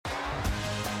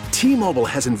T-Mobile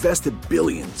has invested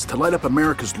billions to light up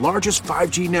America's largest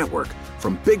 5G network,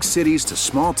 from big cities to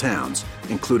small towns,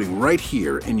 including right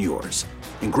here in yours.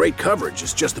 And great coverage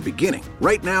is just the beginning.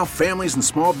 Right now, families and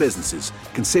small businesses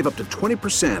can save up to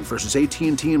 20% versus AT&T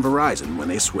and Verizon when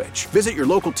they switch. Visit your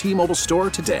local T-Mobile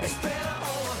store today.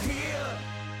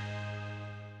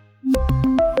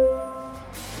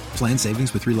 Plan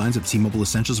savings with 3 lines of T-Mobile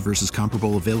Essentials versus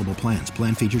comparable available plans.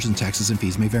 Plan features and taxes and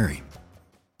fees may vary.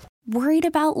 Worried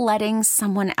about letting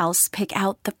someone else pick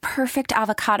out the perfect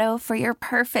avocado for your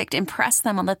perfect impress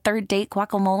them on the third date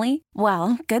guacamole?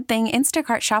 Well, good thing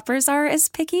Instacart shoppers are as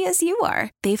picky as you are.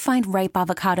 They find ripe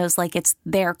avocados like it's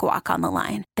their guac on the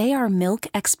line. They are milk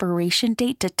expiration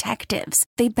date detectives.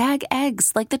 They bag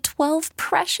eggs like the 12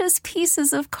 precious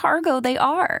pieces of cargo they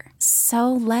are.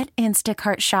 So let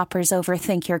Instacart shoppers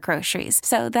overthink your groceries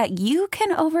so that you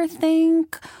can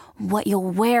overthink what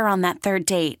you'll wear on that third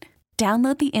date.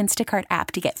 Download the Instacart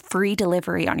app to get free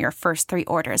delivery on your first 3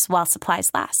 orders while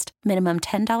supplies last. Minimum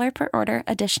 $10 per order.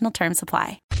 Additional terms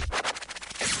apply. He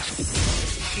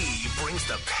brings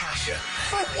the passion.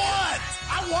 For what?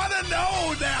 I want to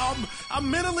know now.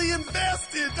 I'm mentally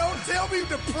invested. Don't tell me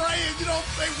to pray and you don't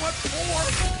say what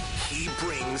for. He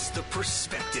brings the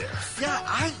perspective. Yeah,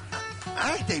 I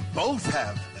think they both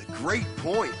have great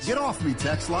points. Get off me,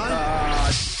 text line.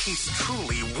 He's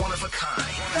truly one of a kind.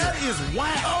 That is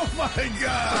whack. Oh, my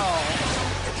God.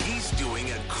 And he's doing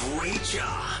a great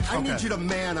job. I need you to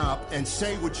man up and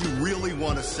say what you really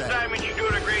want to say. Simon, you're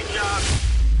doing a great job.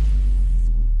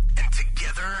 And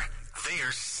together,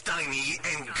 they're Steiny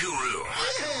and Guru.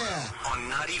 Yeah. On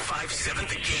 95.7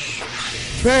 The Game.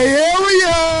 Bay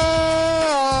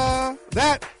Area!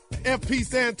 That FP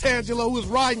Santangelo, who is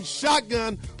riding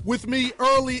shotgun with me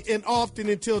early and often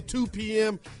until 2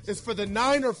 p.m., is for the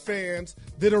Niner fans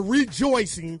that are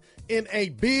rejoicing in a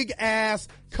big-ass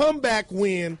comeback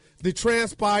win that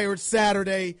transpired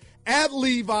Saturday at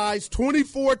Levi's,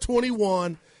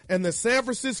 24-21, and the San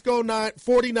Francisco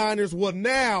 49ers will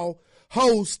now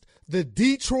host the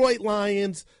Detroit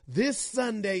Lions this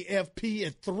Sunday, FP,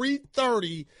 at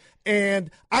 3:30. And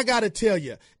I got to tell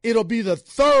you, it'll be the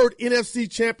 3rd NFC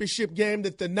Championship game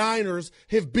that the Niners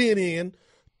have been in.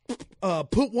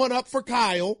 Put one up for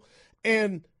Kyle.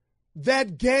 And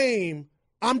that game,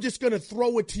 I'm just going to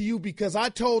throw it to you because I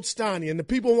told Steiny, and the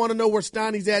people want to know where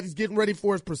Steiny's at. He's getting ready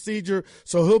for his procedure,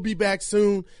 so he'll be back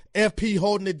soon. FP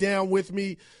holding it down with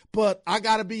me. But I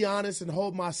got to be honest and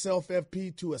hold myself,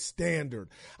 FP, to a standard.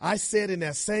 I said in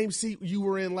that same seat you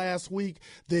were in last week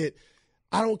that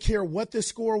I don't care what the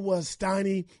score was,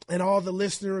 Steiny, and all the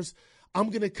listeners. I'm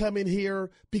going to come in here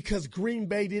because Green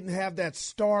Bay didn't have that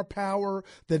star power.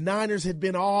 The Niners had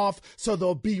been off, so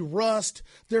there'll be rust.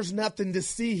 There's nothing to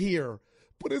see here.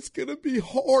 But it's going to be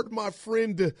hard, my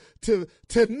friend, to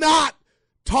not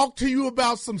talk to you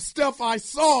about some stuff I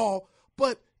saw.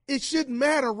 But it shouldn't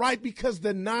matter, right? Because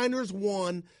the Niners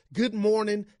won. Good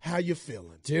morning. How you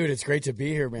feeling? Dude, it's great to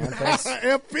be here, man. Thanks.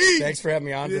 FP. Thanks for having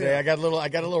me on today. I got a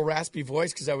little raspy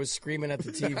voice because I was screaming at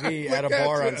the TV at a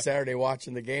bar on Saturday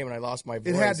watching the game, and I lost my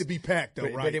voice. It had to be packed, though,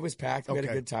 right? But it was packed. We had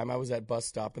a good time. I was at bus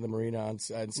stop in the marina on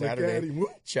Saturday,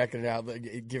 checking it out.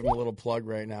 Give him a little plug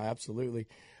right now. Absolutely.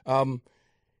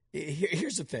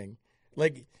 Here's the thing.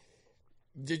 Like,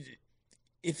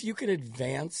 if you can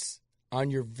advance on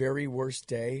your very worst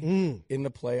day in the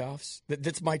playoffs,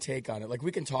 that's my take on it. Like,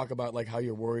 we can talk about like how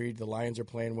you're worried the Lions are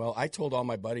playing well. I told all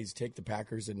my buddies, take the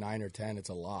Packers at 9 or 10. It's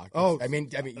a lock. I mean,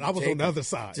 I was on the other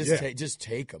side. Just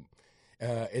take them.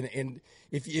 And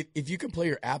if you can play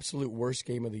your absolute worst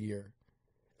game of the year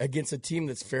against a team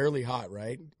that's fairly hot,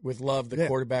 right? With Love, the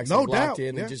quarterbacks locked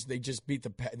in. Yeah. They just beat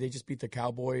the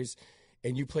Cowboys,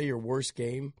 and you play your worst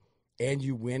game and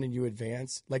you win and you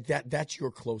advance. Like that's your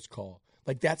close call.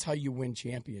 Like, that's how you win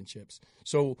championships.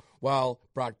 So while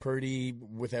Brock Purdy,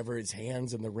 with his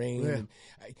hands in the rain,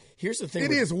 here's the thing.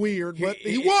 It is weird, but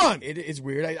he won. It is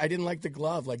weird. I didn't like the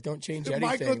glove. Like, don't change anything.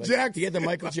 Michael Jackson. He had the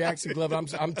Michael Jackson glove. I'm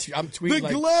tweeting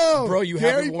the glove. Bro, you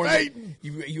Gary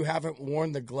haven't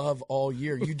worn the glove all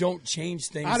year. You don't change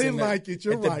things. I didn't like it.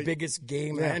 You're right. The biggest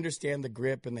game. Yeah. I understand the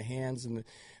grip and the hands and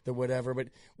the whatever, but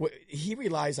he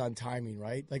relies on timing,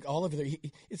 right? Like all of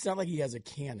it. It's not like he has a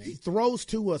cannon. He throws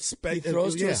to a space. He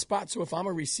throws to a spot. So if I'm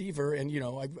a receiver, and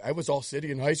I was all city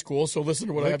in high school, so listen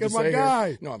to what I have to say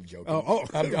here. No, I'm joking.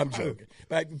 I'm joking.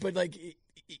 But like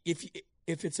if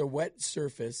it's a wet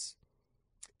surface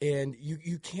and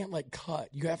you can't like cut,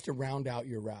 you have to round out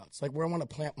your routes. Like where I want to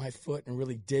plant my foot and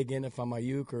really dig in if I'm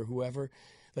Ayuk or whoever.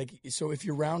 Like so if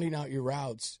you're rounding out your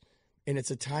routes. And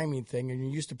it's a timing thing, and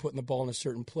you're used to putting the ball in a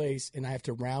certain place, and I have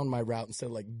to round my route instead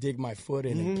of like dig my foot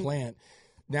in and plant.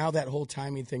 Now that whole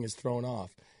timing thing is thrown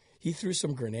off. He threw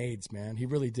some grenades, man. He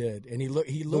really did. And he looked.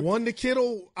 The one to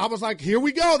Kittle, I was like, here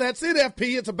we go. That's it,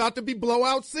 FP. It's about to be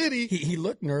blowout city. He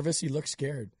looked nervous. He looked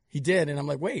scared. He did. And I'm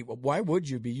like, wait, why would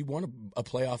you be? You won a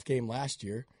playoff game last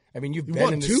year. I mean, you've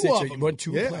been in this situation. You won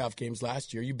two playoff games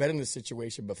last year. You've been in this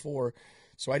situation before.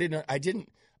 So I don't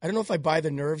know if I buy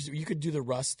the nerves. You could do the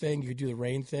rust thing. You could do the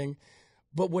rain thing.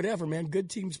 But whatever, man. Good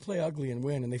teams play ugly and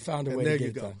win, and they found a way to get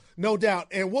it done. No doubt.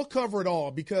 And we'll cover it all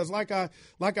because, like I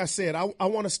said, I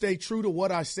want to stay true to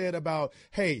what I said about,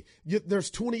 hey,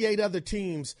 there's 28 other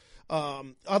teams,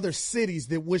 other cities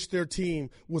that wish their team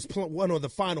was one of the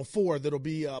Final Four that'll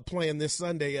be playing this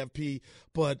Sunday, FP.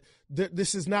 But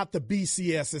this is not the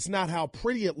BCS. It's not how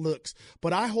pretty it looks.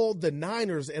 But I hold the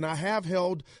Niners, and I have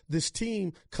held this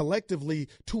team collectively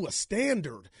to a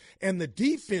standard. And the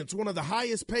defense, one of the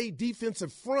highest paid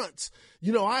defensive fronts,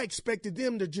 I expected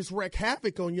them to just wreak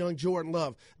havoc on young Jordan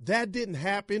Love. That didn't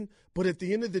happen. But at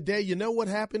the end of the day, you know what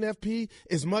happened, FP?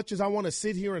 As much as I want to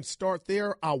sit here and start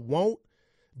there, I won't.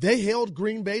 They held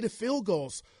Green Bay to field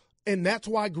goals. And that's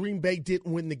why Green Bay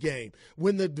didn't win the game.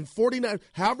 When the 49ers,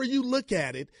 however you look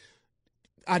at it,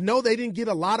 I know they didn't get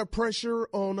a lot of pressure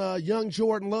on young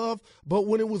Jordan Love, but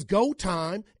when it was go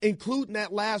time, including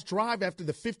that last drive after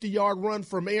the 50-yard run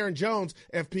from Aaron Jones,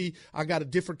 FP, I got a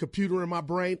different computer in my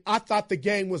brain. I thought the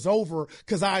game was over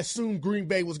because I assumed Green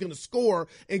Bay was going to score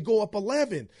and go up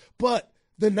 11. But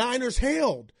the Niners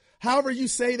held. However you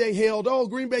say they held,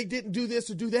 Green Bay didn't do this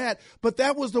or do that, but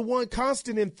that was the one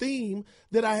constant and theme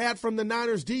that I had from the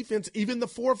Niners defense, even the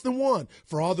 4th and 1.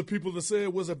 For all the people that say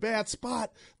it was a bad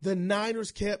spot, the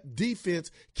Niners kept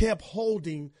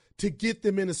holding to get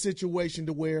them in a situation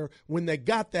to where when they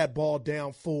got that ball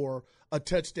down for a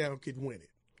touchdown could win it.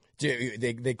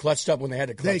 They clutched up when they had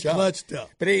to clutch up. They clutched up.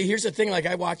 But here's the thing. Like,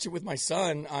 I watched it with my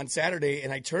son on Saturday,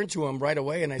 and I turned to him right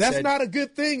away, and I said... That's not a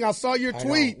good thing. I saw your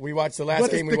tweet. We watched the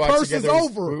last game we watched together. The curse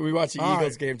is over. We watched the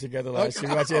Eagles game together last year.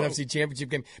 We watched the NFC Championship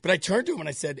game. But I turned to him, and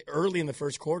I said, early in the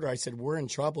first quarter, I said, we're in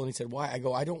trouble. And he said, why? I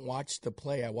go, I don't watch the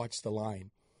play. I watch the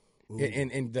line.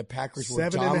 And the Packers were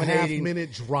dominating.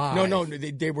 7.5-minute drive. No,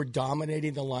 they were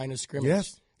dominating the line of scrimmage.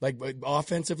 Yes. Like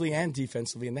offensively and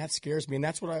defensively, and that scares me. And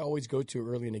that's what I always go to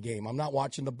early in the game. I'm not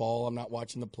watching the ball. I'm not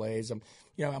watching the plays. I'm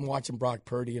watching Brock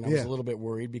Purdy, and I was a little bit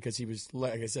worried because he was,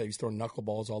 like I said, he was throwing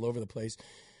knuckleballs all over the place.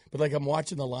 But like I'm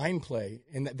watching the line play,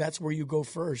 and that's where you go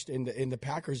first. And the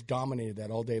Packers dominated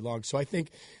that all day long. So I think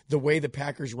the way the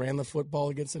Packers ran the football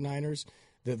against the Niners.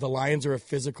 The Lions are a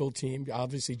physical team.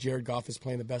 Obviously, Jared Goff is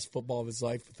playing the best football of his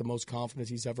life with the most confidence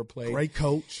he's ever played. Great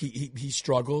coach. He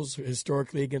struggles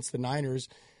historically against the Niners.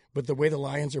 But the way the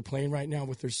Lions are playing right now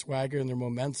with their swagger and their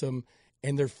momentum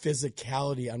and their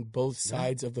physicality on both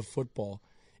sides of the football,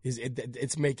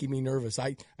 it's making me nervous.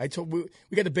 We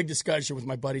got a big discussion with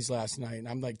my buddies last night, and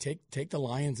I'm like, take the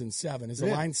Lions in 7. Is the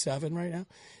line 7 right now?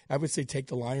 I would say take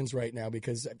the Lions right now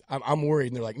because I'm worried.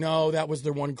 And they're like, no, that was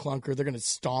their one clunker. They're going to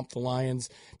stomp the Lions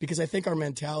because I think our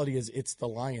mentality is it's the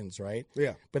Lions, right?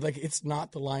 Yeah. But like it's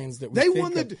not the Lions that we they think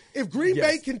won the. of. If Green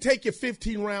Bay can take you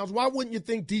 15 rounds, why wouldn't you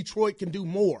think Detroit can do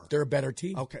more? They're a better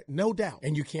team. Okay, no doubt.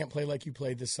 And you can't play like you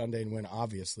played this Sunday and win,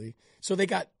 obviously. So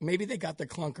maybe they got the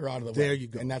clunker out of the way. There you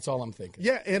go. And that's all I'm thinking.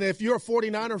 Yeah, and if you're a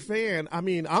 49er fan, I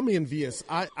mean, I'm envious.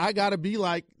 I got to be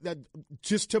like that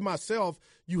just to myself.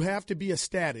 You have to be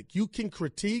ecstatic. You can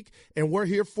critique, and we're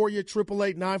here for you,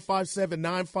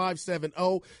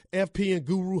 888-957-9570, FP and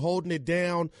Guru holding it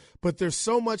down. But there's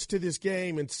so much to this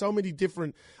game and so many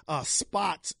different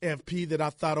spots, FP, that I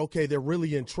thought, okay, they're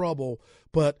really in trouble.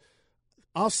 But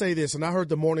I'll say this, and I heard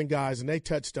the morning guys, and they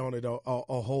touched on it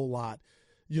a whole lot.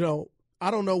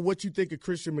 I don't know what you think of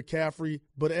Christian McCaffrey,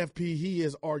 but FP, he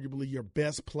is arguably your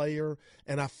best player.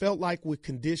 And I felt like with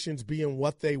conditions being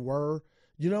what they were,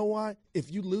 you know what?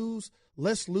 If you lose,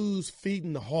 let's lose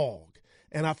feeding the hog.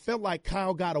 And I felt like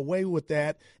Kyle got away with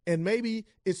that. And maybe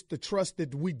it's the trust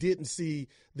that we didn't see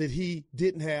that he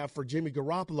didn't have for Jimmy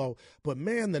Garoppolo. But,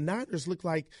 man, the Niners look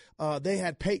like they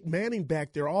had Peyton Manning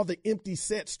back there, all the empty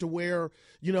sets to where,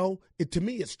 to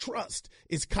me it's trust.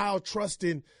 It's Kyle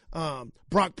trusting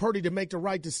Brock Purdy to make the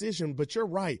right decision. But you're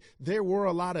right. There were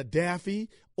a lot of Daffy,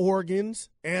 Oregons,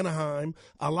 Anaheim,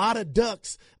 a lot of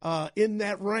Ducks in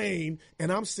that rain.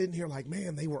 And I'm sitting here like,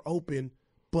 man, they were open,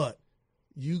 but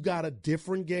you got a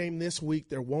different game this week.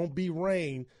 There won't be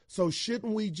rain. So should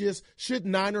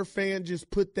Niner fan just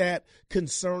put that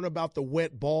concern about the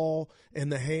wet ball and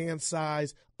the hand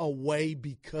size away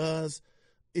because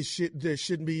there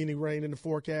shouldn't be any rain in the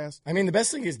forecast? I mean, the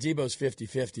best thing is Debo's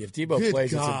 50-50. If Debo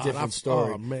plays, it's a different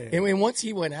story. Oh, man. And once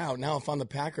he went out, now if I'm the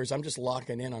Packers, I'm just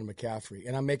locking in on McCaffrey,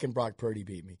 and I'm making Brock Purdy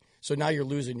beat me. So now you're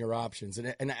losing your options.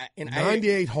 And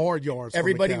 98 hard yards.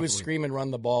 Everybody was screaming, run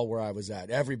the ball where I was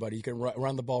at. Everybody. You can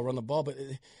run the ball. But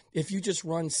if you just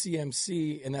run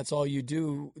CMC and that's all you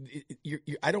do,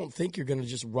 I don't think you're going to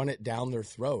just run it down their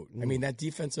throat. I mean, that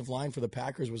defensive line for the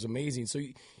Packers was amazing. So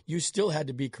you still had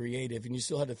to be creative, and you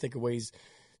still had to think of ways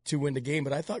to win the game.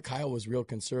 But I thought Kyle was real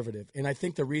conservative. And I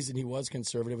think the reason he was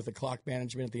conservative with the clock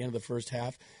management at the end of the first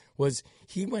half was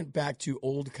he went back to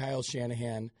old Kyle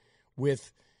Shanahan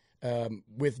with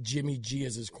Jimmy G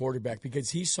as his quarterback because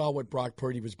he saw what Brock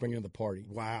Purdy was bringing to the party.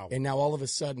 Wow. And now all of a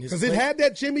sudden because it had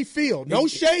that Jimmy feel. No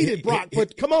shade at Brock,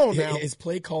 but come on now. His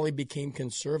play calling became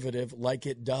conservative like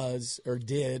it does or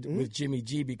did with Jimmy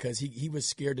G because he was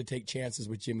scared to take chances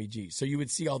with Jimmy G. So you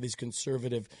would see all these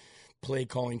conservative play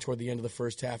calling toward the end of the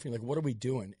first half. And you're like, what are we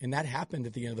doing? And that happened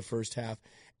at the end of the first half.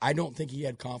 I don't think he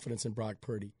had confidence in Brock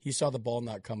Purdy. He saw the ball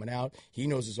not coming out. He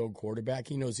knows his own quarterback.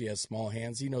 He knows he has small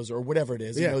hands. He knows, or whatever it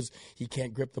is. He knows he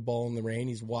can't grip the ball in the rain.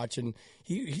 He's watching.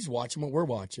 He's watching what we're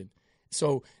watching.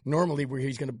 So normally where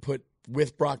he's going to put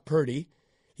with Brock Purdy,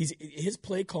 his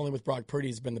play calling with Brock Purdy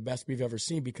has been the best we've ever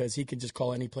seen because he can just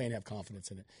call any play and have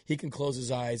confidence in it. He can close his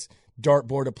eyes,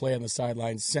 dartboard a play on the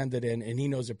sideline, send it in, and he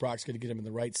knows that Brock's going to get him in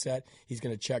the right set. He's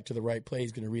going to check to the right play.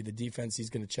 He's going to read the defense.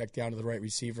 He's going to check down to the right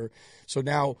receiver. So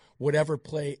now whatever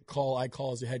play call I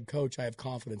call as a head coach, I have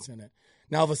confidence in it.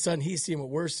 Now all of a sudden he's seeing what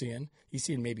we're seeing. He's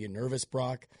seeing maybe a nervous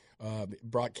Brock.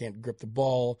 Brock can't grip the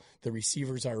ball. The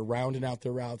receivers are rounding out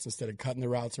their routes instead of cutting the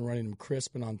routes and running them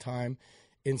crisp and on time.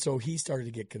 And so he started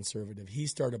to get conservative. He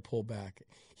started to pull back.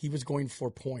 He was going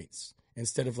for points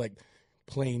instead of like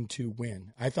playing to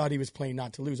win. I thought he was playing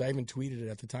not to lose. I even tweeted it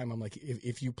at the time. I'm like,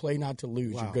 if you play not to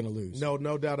lose, you're going to lose.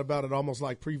 No doubt about it. Almost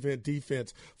like prevent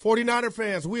defense. 49er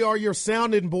fans, we are your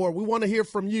sounding board. We want to hear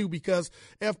from you because,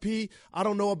 FP, I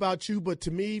don't know about you, but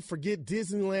to me, forget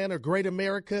Disneyland or Great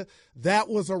America. That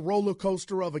was a roller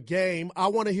coaster of a game. I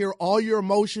want to hear all your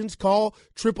emotions. Call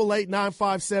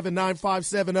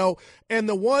 888-957-9570. And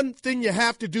the one thing you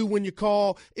have to do when you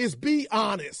call is be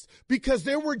honest because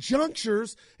there were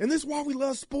junctures, and this is why we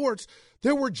love sports.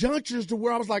 There were junctures to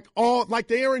where I was like, like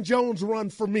the Aaron Jones run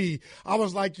for me. I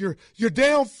was like, you're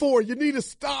down 4. You need to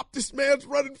stop. This man's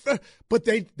running fast. But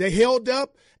they held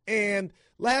up. And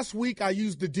last week I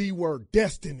used the D word,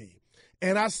 destiny.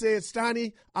 And I said,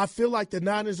 Steiny, I feel like the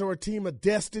Niners are a team of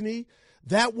destiny.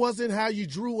 That wasn't how you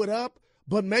drew it up.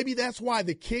 But maybe that's why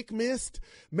the kick missed.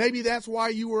 Maybe that's why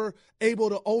you were able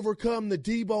to overcome the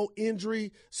Debo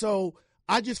injury. So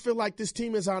I just feel like this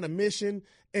team is on a mission.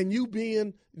 And you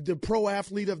being the pro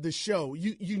athlete of the show,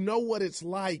 you know what it's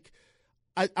like.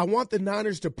 I want the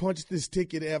Niners to punch this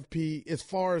ticket, FP, as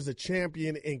far as a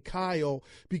champion and Kyle,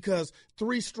 because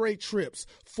 3 straight trips,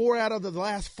 4 out of the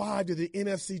last 5 to the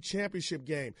NFC Championship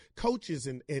game. Coaches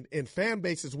and fan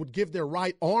bases would give their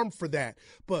right arm for that.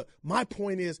 But my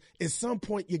point is, at some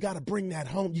point, you got to bring that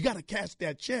home. You got to cash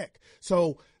that check.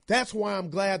 So that's why I'm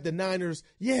glad the Niners,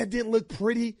 it didn't look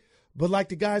pretty, but like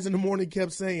the guys in the morning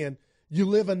kept saying, you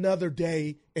live another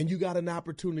day, and you got an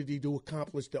opportunity to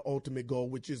accomplish the ultimate goal,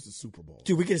 which is the Super Bowl.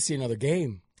 Dude, we get to see another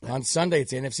game. On Sunday,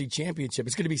 it's the NFC Championship.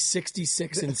 It's going to be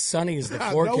 66 and sunny is the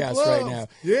forecast right now.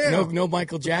 Yeah. No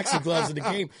Michael Jackson gloves in the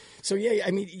game. So,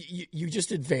 I mean, you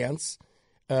just advance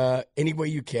any way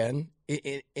you can.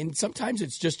 And sometimes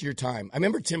it's just your time. I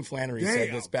remember Tim Flannery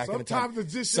said this back in the time.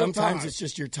 Sometimes it's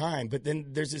just your time. But then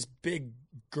there's this big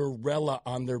gorilla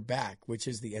on their back, which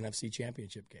is the NFC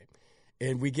Championship game.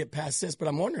 And we get past this, but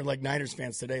I'm wondering, like Niners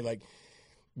fans today, like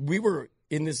we were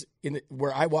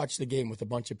where I watched the game with a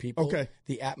bunch of people. Okay.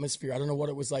 The atmosphere, I don't know what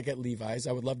it was like at Levi's.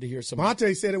 I would love to hear some.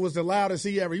 Monte said it was the loudest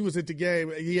he was at the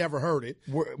game, he ever heard it.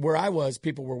 Where I was,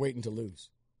 people were waiting to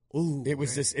lose. Ooh, it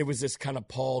was this kind of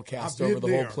pall cast over the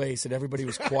whole place, and everybody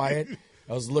was quiet.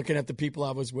 I was looking at the people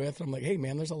I was with. I'm like, hey,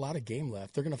 man, there's a lot of game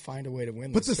left. They're going to find a way to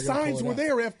win this. But the signs were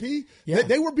there, FP. Yeah.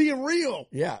 They were being real.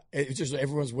 Yeah. It's just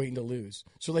everyone's waiting to lose.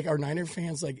 So, like, our Niner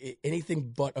fans, like,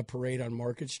 anything but a parade on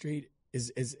Market Street,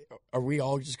 are we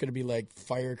all just going to be like,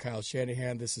 fire Kyle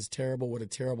Shanahan? This is terrible. What a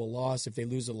terrible loss if they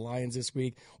lose to the Lions this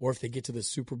week or if they get to the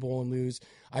Super Bowl and lose.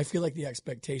 I feel like the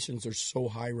expectations are so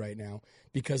high right now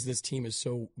because this team is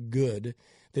so good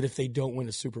that if they don't win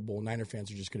a Super Bowl, Niner fans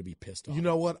are just going to be pissed off. You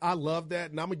know what? I love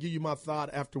that, and I'm going to give you my thought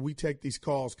after we take these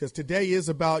calls because today is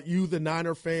about you, the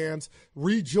Niner fans,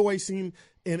 rejoicing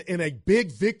in a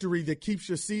big victory that keeps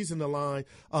your season alive.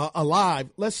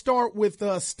 Let's start with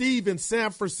Steve in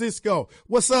San Francisco.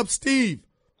 What's up, Steve?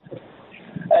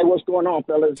 Hey, what's going on,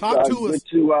 fellas? Talk to us.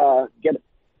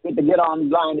 Good to get on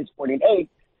the line this morning. Hey,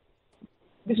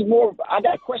 this is more. I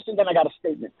got a question, then I got a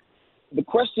statement. The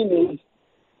question is,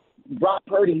 Brock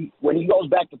Purdy, when he goes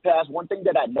back to pass, one thing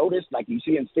that I noticed, like you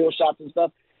see in still shots and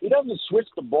stuff, he doesn't switch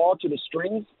the ball to the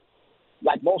strings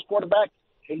like most quarterbacks.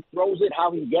 He throws it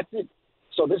how he gets it.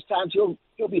 So this time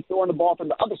he'll be throwing the ball from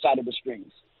the other side of the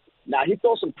strings. Now, he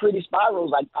throws some pretty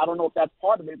spirals. I don't know if that's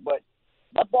part of it, but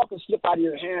that ball can slip out of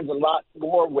your hands a lot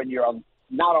more when you're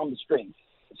not on the strings.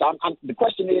 So the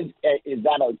question is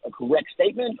that a correct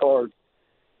statement or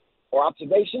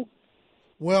observation?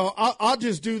 Well, I'll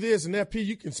just do this, and FP,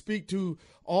 you can speak to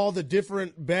all the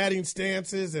different batting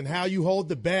stances and how you hold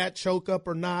the bat, choke up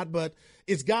or not, but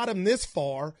it's got him this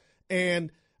far,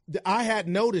 and I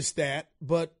hadn't noticed that,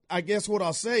 but I guess what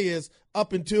I'll say is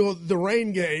up until the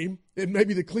rain game and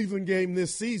maybe the Cleveland game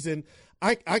this season,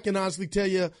 I can honestly tell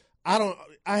you I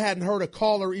hadn't heard a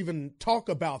caller even talk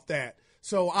about that.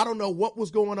 So I don't know what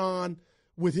was going on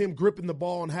with him gripping the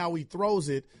ball and how he throws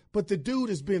it, but the dude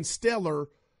has been stellar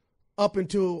up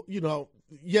until,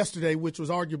 yesterday, which was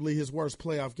arguably his worst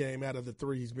playoff game out of the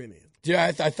three he's been in.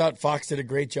 Yeah, I thought Fox did a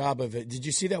great job of it. Did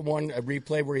you see that one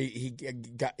replay where he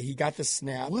got the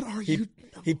snap? What are you?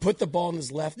 He put the ball in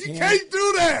his left hand. You can't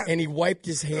do that. And he wiped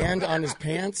his hand on his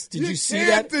pants. Did you see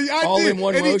that? I all did. In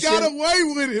one and motion. And he got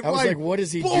away with it. I was like, what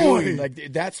is he doing?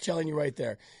 Like, that's telling you right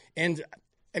there. And,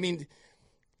 I mean,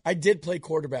 I did play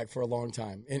quarterback for a long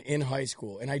time in high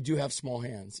school, and I do have small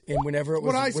hands. And whenever it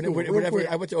was, whenever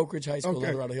I went to Oak Ridge High School in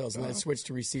Colorado Hills, and I switched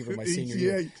to receiver my senior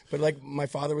year. But like my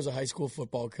father was a high school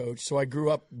football coach, so I grew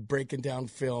up breaking down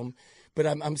film. But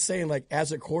I'm saying, like,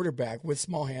 as a quarterback with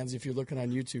small hands, if you're looking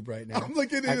on YouTube right now, I'm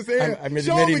looking at his hand. I'm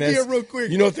Show him again real quick.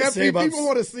 You know what they say about people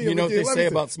want to see him. You know what they say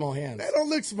about small hands? They don't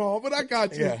look small, but I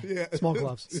got you. Yeah. Small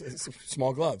gloves.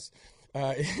 Small gloves.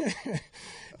 I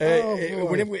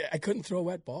couldn't throw a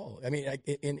wet ball. I mean,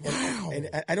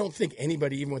 and I don't think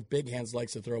anybody, even with big hands,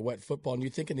 likes to throw a wet football. And you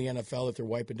think in the NFL that they're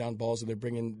wiping down balls and they're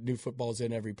bringing new footballs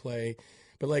in every play.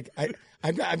 But, like,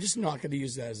 I'm just not going to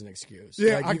use that as an excuse.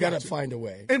 Yeah, like, you got to find a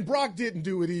way. And Brock didn't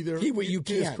do it either. You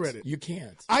can't. His credit. You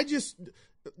can't.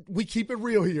 We keep it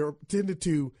real here,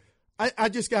 10-2.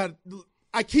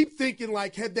 I keep thinking,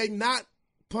 like, had they not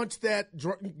punched that,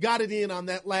 got it in on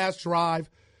that last drive,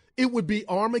 it would be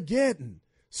Armageddon.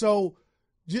 So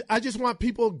I just want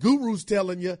people, gurus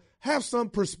telling you, have some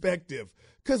perspective,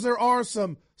 because there are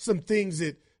some things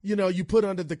that, you put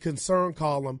under the concern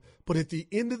column. But at the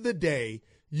end of the day,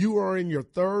 you are in your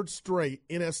third straight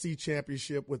NFC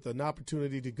championship with an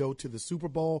opportunity to go to the Super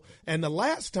Bowl. And the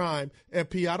last time,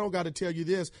 FP, I don't got to tell you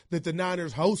this, that the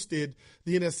Niners hosted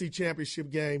the NFC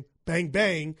championship game, bang,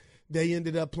 bang, they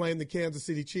ended up playing the Kansas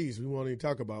City Chiefs. We won't even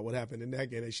talk about what happened in that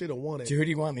game. They should have won it. Who do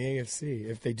you want in the AFC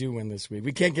if they do win this week?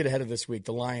 We can't get ahead of this week.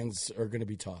 The Lions are going to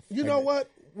be tough. You know what?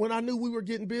 When I knew we were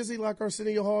getting busy like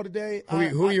Arsenio Hall today.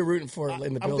 Who are you rooting for in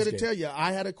the Bills game? I'm going to tell you,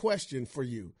 I had a question for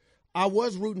you. I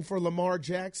was rooting for Lamar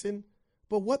Jackson,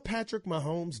 but what Patrick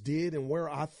Mahomes did and where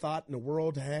I thought in the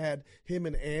world had him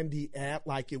and Andy at,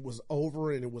 like it was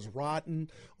over and it was rotten,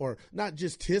 or not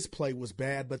just his play was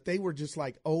bad, but they were just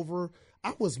like over.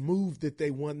 I was moved that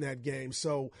they won that game.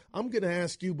 So I'm going to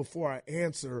ask you before I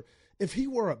answer, if he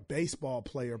were a baseball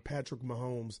player, Patrick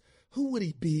Mahomes, who would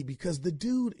he be? Because the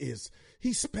dude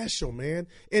he's special, man.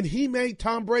 And he made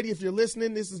Tom Brady, if you're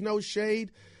listening, this is no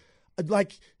shade,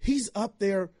 like he's up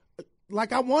there.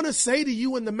 Like, I want to say to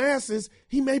you and the masses,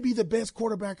 he may be the best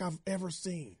quarterback I've ever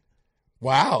seen.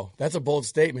 Wow, that's a bold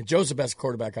statement. Joe's the best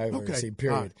quarterback I've ever seen,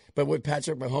 period. Right. But what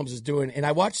Patrick Mahomes is doing, and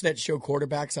I watched that show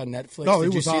Quarterbacks on Netflix. Oh,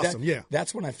 Did it was you see awesome, that? yeah.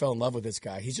 That's when I fell in love with this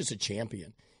guy. He's just a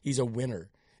champion. He's a winner.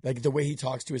 Like, the way he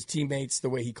talks to his teammates, the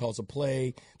way he calls a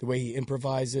play, the way he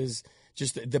improvises,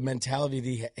 just the mentality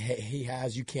that he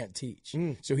has, you can't teach.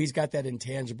 So he's got that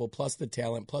intangible, plus the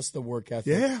talent, plus the work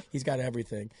ethic. Yeah. He's got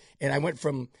everything. And I went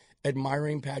from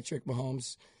admiring Patrick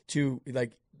Mahomes to,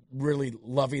 like, really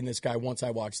loving this guy once I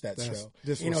watched that show.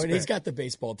 And he's got the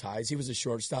baseball ties. He was a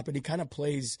shortstop, and he kind of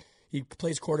plays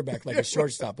quarterback like a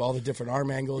shortstop, all the different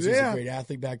arm angles. He's a great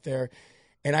athlete back there.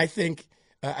 And I think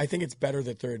it's better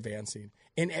that they're advancing.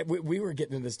 And we were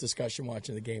getting in this discussion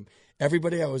watching the game.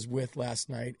 Everybody I was with last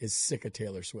night is sick of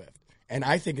Taylor Swift. And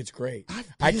I think it's great.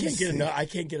 I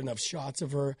can't get enough shots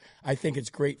of her. I think it's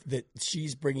great that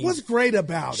she's bringing. What's great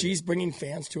about it? She's bringing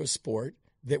fans to a sport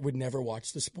that would never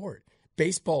watch the sport.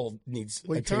 Baseball needs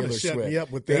a Taylor Swift. Me up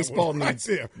with baseball that needs.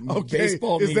 Right there. Okay.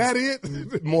 Baseball is needs that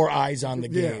it? more eyes on the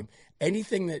game.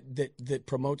 anything that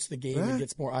promotes the game and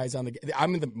gets more eyes on the game.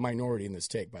 I'm in the minority in this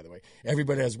take, by the way.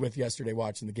 Everybody I was with yesterday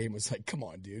watching the game was like, come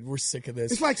on, dude, we're sick of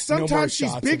this. It's like sometimes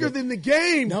she's bigger than the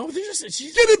game. No,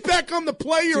 she's get it back on the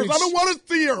players. Dude, I don't want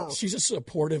to see her. She's a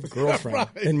supportive girlfriend.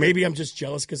 Right. And maybe I'm just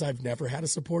jealous because I've never had a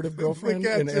supportive girlfriend.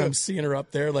 And I'm seeing her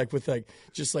up there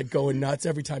just going nuts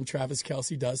every time Travis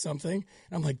Kelce does something. And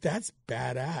I'm like, that's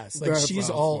badass. Like, she's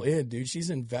awesome. All in, dude.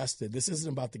 She's invested. This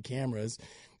isn't about the cameras.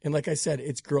 And like I said,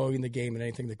 it's growing the game, and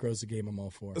anything that grows the game, I'm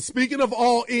all for. Speaking of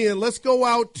all in, let's go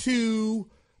out to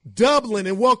Dublin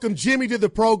and welcome Jimmy to the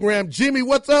program. Jimmy,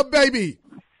 what's up, baby?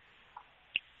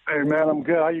 Hey, man, I'm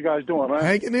good. How you guys doing, man?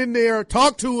 Hanging in there.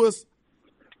 Talk to us.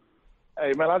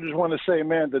 Hey, man, I just want to say,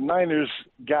 man, the Niners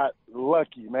got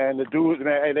lucky, man. The dudes,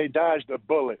 man, hey, they dodged a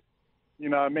bullet. You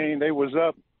know what I mean? They was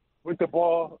up with the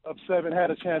ball, up 7,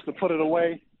 had a chance to put it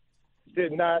away.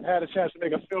 Did not, had a chance to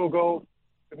make a field goal.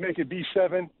 To make it be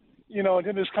 7, you know, and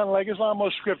then it's kind of like it's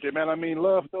almost scripted, man. I mean,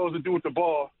 Love throws the dude with the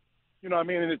ball, you know what I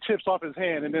mean, and it tips off his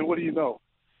hand, and then what do you know?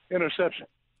 Interception.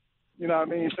 You know what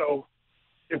I mean? So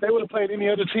if they would have played any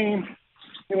other team,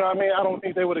 you know what I mean, I don't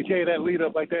think they would have carried that lead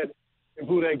up like that and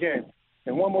blew that game.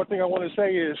 And one more thing I want to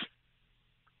say is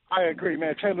I agree,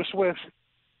 man. Taylor Swift,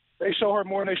 they show her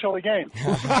more than they show the game.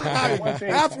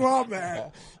 That's wrong,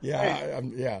 man. Yeah,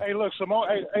 yeah. Hey, look,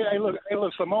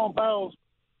 Simone Biles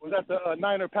was at the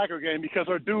Niner Packer game because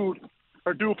her dude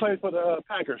plays for the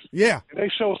Packers. Yeah. And they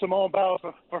showed Simone Biles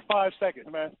for 5 seconds,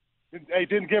 man. They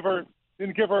didn't give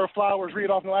her flowers, read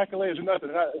off no accolades or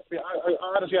nothing. I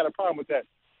honestly had a problem with that.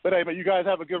 But hey, you guys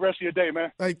have a good rest of your day,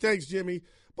 man. Hey, thanks, Jimmy.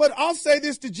 But I'll say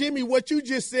this to Jimmy, what you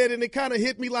just said, and it kind of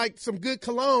hit me like some good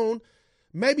cologne.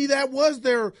 Maybe that was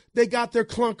they got their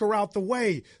clunker out the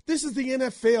way. This is the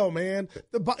NFL, man.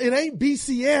 It ain't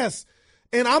BCS.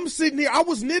 And I'm sitting here, I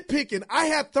was nitpicking. I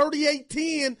had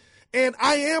 38-10, and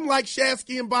I am like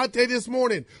Shasky and Bonte this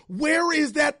morning. Where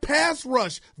is that pass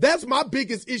rush? That's my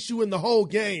biggest issue in the whole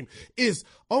game is,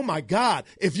 oh, my God,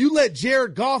 if you let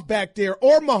Jared Goff back there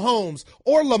or Mahomes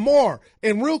or Lamar,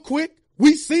 and real quick,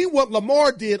 we see what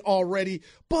Lamar did already,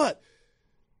 but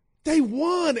they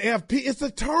won, FP. It's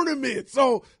a tournament.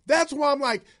 So that's why I'm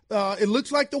like, it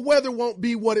looks like the weather won't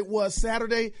be what it was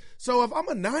Saturday. So if I'm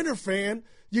a Niner fan,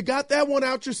 you got that one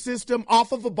out your system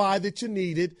off of a bye that you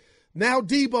needed. Now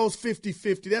Debo's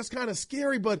 50-50. That's kind of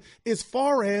scary, but as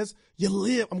far as you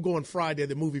live, I'm going Friday,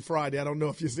 the movie Friday. I don't know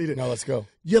if you see it. No, let's go.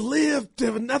 You live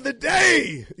to another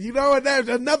day, you know, and that's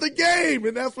another game,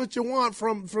 and that's what you want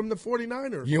from the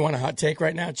 49ers. You want a hot take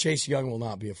right now? Chase Young will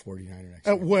not be a 49er next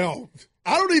year. Well,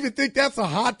 I don't even think that's a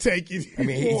hot take anymore. I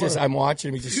mean, I'm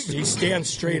watching him. He stands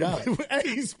straight up.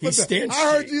 He stands.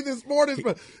 I heard you this morning,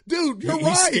 but dude, you're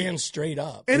right. He stands straight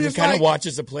up, and he kind of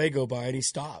watches the play go by, and he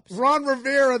stops. Ron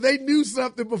Rivera, they knew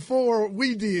something before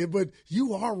we did, but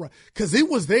you are right because it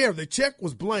was there. The check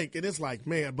was blank, and it's like,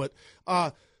 man. But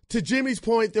to Jimmy's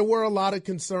point, there were a lot of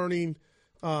concerning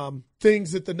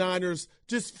things that the Niners,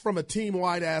 just from a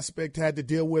team-wide aspect, had to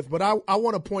deal with. But I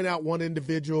want to point out one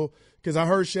individual because I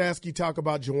heard Shasky talk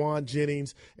about Juwan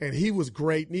Jennings, and he was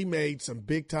great, and he made some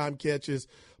big-time catches.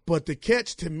 But the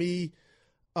catch to me,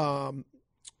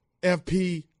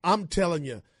 FP, I'm telling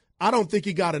you, I don't think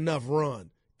he got enough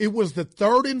run. It was the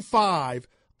 3rd and 5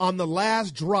 on the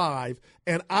last drive,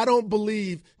 and I don't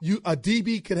believe a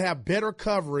DB could have better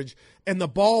coverage, and the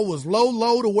ball was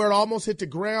low to where it almost hit the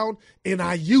ground, and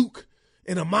Ayuk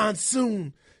in a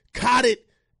monsoon caught it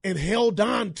and held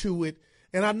on to it.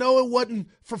 And I know it wasn't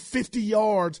for 50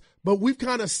 yards, but we've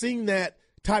kind of seen that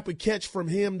type of catch from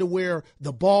him to where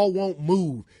the ball won't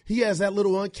move. He has that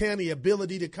little uncanny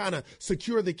ability to kind of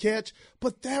secure the catch,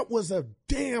 but that was a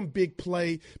damn big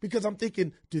play because I'm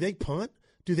thinking, do they punt?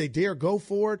 Do they dare go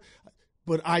for it?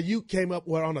 But Ayuk came up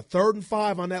on a 3rd and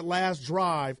 5 on that last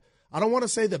drive. I don't want to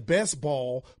say the best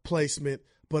ball placement,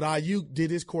 but Ayuk did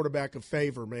his quarterback a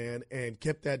favor, man, and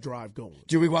kept that drive going.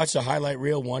 Do we watch the highlight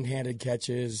reel, one-handed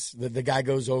catches? The guy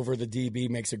goes over the DB,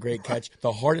 makes a great catch.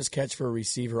 The hardest catch for a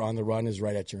receiver on the run is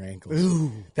right at your ankle.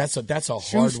 Ooh. That's a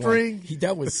hard one.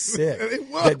 That was sick. It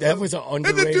was. That was an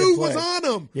underrated And the dude play. was on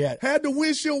him. Yeah. Had the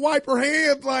windshield wiper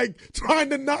hand, like,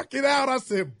 trying to knock it out. I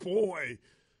said, boy.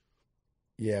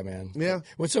 Yeah, man. Yeah.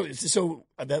 Well, so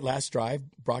that last drive,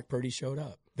 Brock Purdy showed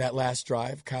up. That last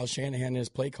drive, Kyle Shanahan and his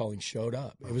play calling showed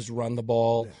up. It was run the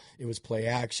ball. Yeah. It was play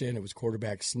action. It was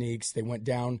quarterback sneaks. They went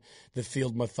down the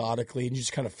field methodically, and you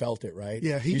just kind of felt it, right?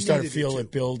 Yeah, you started to feel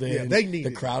it building. Yeah, they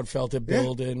needed the crowd felt it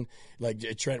building. Yeah.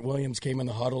 Like Trent Williams came in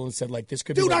the huddle and said, like, this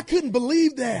could be. Dude, I couldn't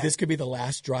believe that. This could be the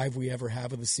last drive we ever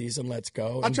have of the season. Let's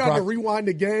go. I tried to rewind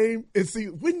the game and see,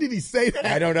 when did he say that?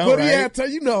 I don't know, but right? He had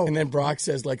to, And then Brock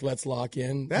says, like, let's lock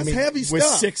in. That's heavy with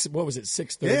stuff. What was it,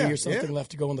 6:30 or something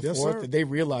left to go in the fourth? Sir. They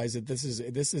realized that this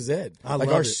is it.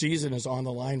 Our season is on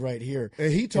the line right here.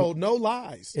 And he told no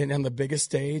lies. And on the biggest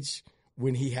stage,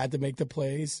 when he had to make the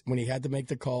plays, when he had to make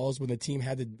the calls, when the team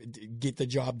had to get the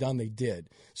job done, they did.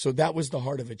 So that was the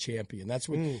heart of a champion. That's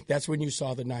when you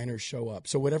saw the Niners show up.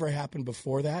 So whatever happened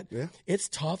before that, it's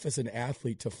tough as an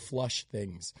athlete to flush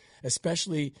things,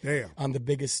 especially on the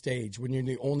biggest stage when you're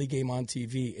the only game on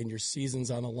TV and your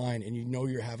season's on the line and you know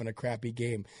you're having a crappy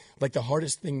game. Like the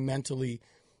hardest thing mentally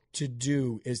to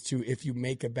do is to, if you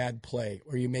make a bad play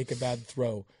or you make a bad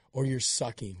throw or you're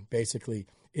sucking, basically,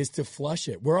 is to flush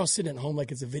it. We're all sitting at home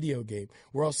like it's a video game.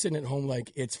 We're all sitting at home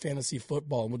like it's fantasy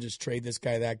football and we'll just trade this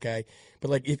guy, that guy.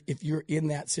 But like if you're in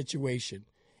that situation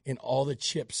and all the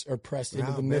chips are pressed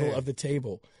into the middle of the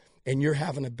table and you're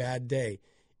having a bad day,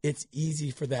 it's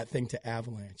easy for that thing to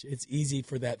avalanche. It's easy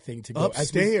for that thing to go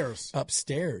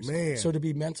upstairs. Man. So to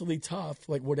be mentally tough,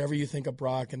 like whatever you think of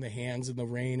Brock and the hands and the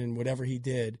rain and whatever he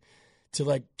did, to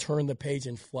like turn the page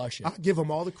and flush it. I give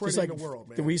him all the credit in the world,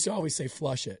 man. We used to always say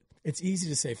flush it. It's easy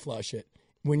to say flush it.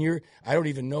 When I don't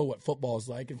even know what football is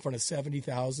like in front of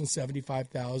 70,000,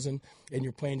 75,000, and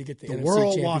you're playing to get the NFC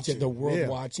championship, watching. the world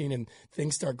watching, and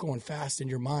things start going fast in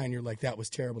your mind. You're like, that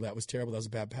was terrible, that was terrible, that was a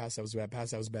bad pass, that was a bad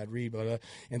pass, that was a bad read, blah, blah,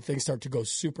 and things start to go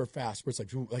super fast where it's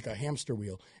like a hamster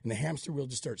wheel, and the hamster wheel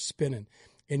just starts spinning,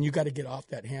 and you got to get off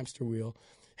that hamster wheel,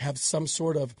 have some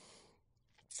sort of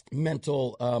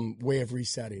mental way of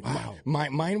resetting. Wow.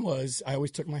 Mine was I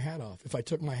always took my hat off. If I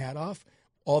took my hat off,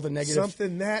 all the negative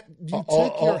something that you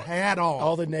took your hat off,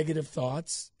 all the negative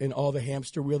thoughts and all the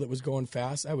hamster wheel that was going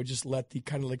fast, I would just let the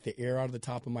kind of like the air out of the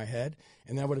top of my head,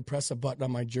 and then I would press a button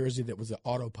on my jersey that was an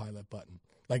autopilot button,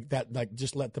 like that, like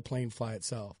just let the plane fly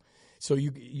itself. So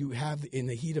you have in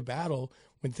the heat of battle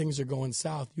when things are going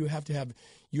south, you have to have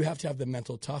the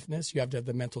mental toughness, you have to have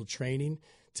the mental training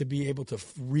to be able to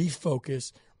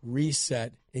refocus,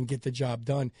 reset, and get the job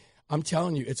done. I'm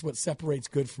telling you, it's what separates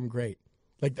good from great.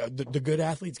 Like the good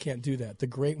athletes can't do that. The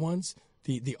great ones,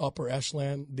 the upper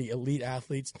echelon, the elite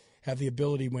athletes have the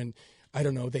ability when, I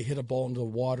don't know, they hit a ball into the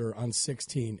water on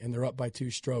 16 and they're up by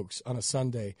 2 strokes on a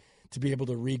Sunday to be able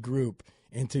to regroup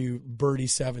and to birdie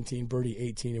 17, birdie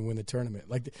 18 and win the tournament.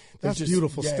 Like that's just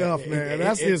beautiful stuff, man.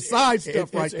 That's inside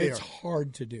stuff right there. It's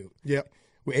hard to do. Yep.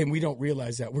 And we don't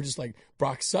realize that. We're just like,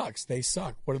 Brock sucks. They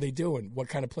suck. What are they doing? What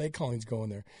kind of play calling's going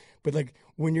there? But like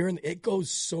when you're it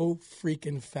goes so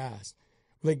freaking fast.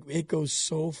 Like, it goes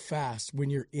so fast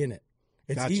when you're in it.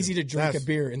 It's easy to drink a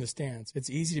beer in the stands. It's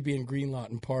easy to be in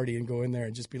Greenlawn and party and go in there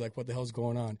and just be like, what the hell's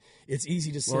going on? It's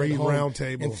easy to sit at home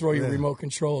and throw your remote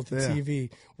control at the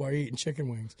TV while you're eating chicken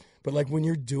wings. But, like, when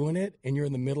you're doing it and you're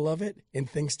in the middle of it and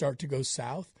things start to go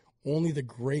south, only the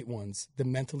great ones, the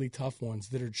mentally tough ones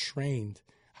that are trained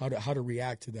how to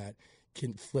react to that,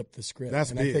 can flip the script.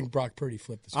 That's big. I think Brock Purdy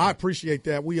flipped the script. I appreciate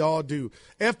that. We all do.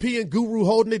 FP and Guru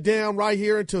holding it down right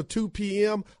here until 2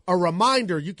 p.m. A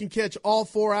reminder, you can catch all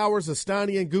 4 hours of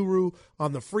Steiny and Guru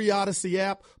on the free Odyssey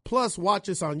app. Plus, watch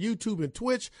us on YouTube and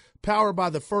Twitch, powered by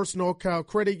the First NorCal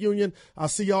Credit Union. I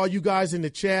see all you guys in the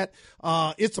chat.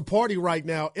 It's a party right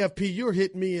now. FP, you're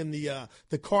hitting me in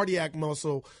the cardiac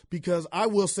muscle because I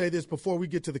will say this before we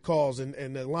get to the calls,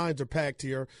 and the lines are packed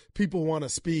here. People want to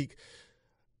speak.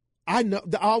 I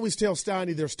always tell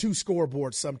Steiny there's 2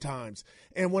 scoreboards sometimes.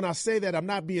 And when I say that, I'm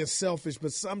not being selfish,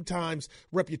 but sometimes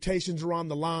reputations are on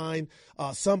the line.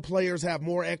 Some players have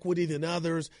more equity than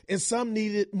others, and some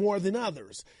need it more than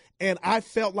others. And I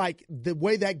felt like the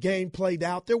way that game played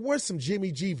out, there were some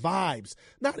Jimmy G vibes.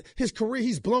 Not his career,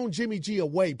 he's blown Jimmy G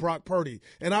away, Brock Purdy.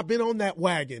 And I've been on that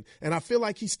wagon. And I feel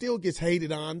like he still gets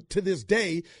hated on to this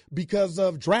day because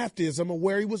of draftism or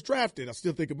where he was drafted. I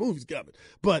still think a movie's coming.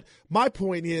 But my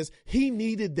point is, he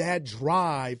needed that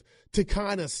drive to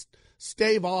kind of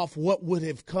stave off what would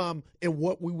have come and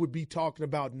what we would be talking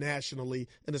about nationally,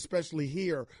 and especially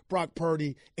here, Brock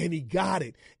Purdy. And he got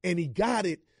it. And he got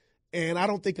it. And I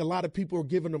don't think a lot of people are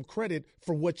giving him credit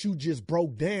for what you just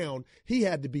broke down. He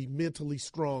had to be mentally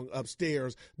strong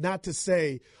upstairs, not to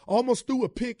say almost threw a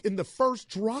pick in the first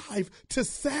drive to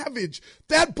Savage.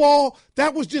 That ball,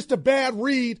 that was just a bad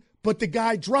read, but the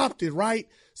guy dropped it, right?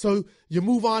 So you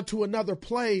move on to another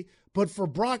play. But for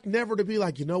Brock never to be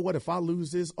like, you know what, if I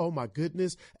lose this, oh, my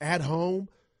goodness, at home,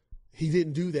 He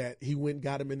didn't do that. He went and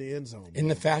got him in the end zone. In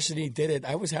the fashion he did it,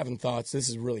 I was having thoughts. This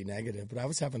is really negative, but I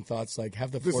was having thoughts like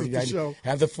have the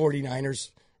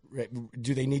 49ers.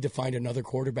 Do they need to find another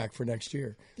quarterback for next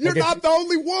year? You're not the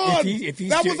only one.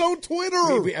 That was on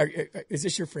Twitter. Is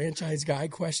this your franchise guy? ?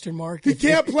 He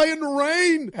can't play in the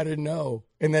rain. I didn't know.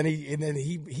 And then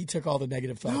he took all the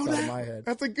negative thoughts out of my head.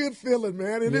 That's a good feeling,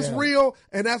 man. And it's real,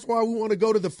 and that's why we want to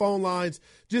go to the phone lines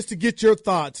just to get your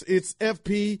thoughts. It's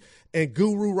FP and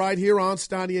Guru right here on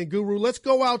Steiny and Guru. Let's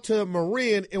go out to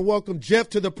Marin and welcome Jeff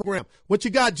to the program. What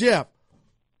you got, Jeff?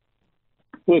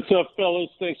 What's up, fellas?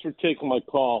 Thanks for taking my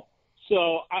call.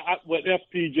 So what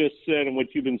FP just said and what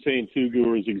you've been saying too,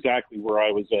 Guru, is exactly where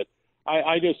I was at.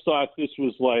 I just thought this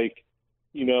was like,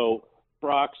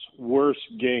 Brock's worst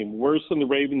game, worse than the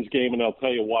Ravens game, and I'll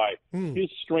tell you why. His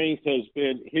strength has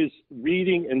been his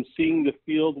reading and seeing the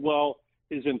field well,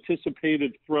 his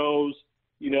anticipated throws.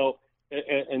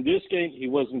 And this game, he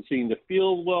wasn't seeing the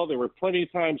field well. There were plenty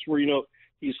of times where,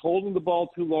 he's holding the ball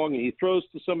too long and he throws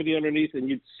to somebody underneath, and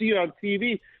you'd see it on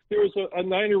TV. There was a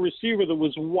Niner receiver that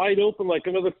was wide open like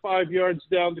another 5 yards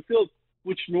down the field,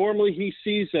 which normally he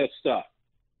sees that stuff.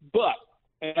 But,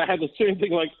 and I had the same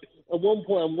thing, like at one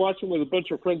point I'm watching with a bunch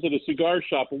of friends at a cigar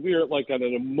shop, and we were like on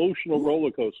an emotional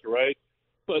roller coaster, right?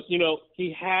 But,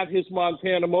 he had his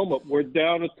Montana moment. We're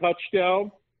down a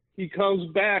touchdown. He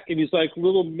comes back, and he's like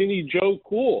little mini Joe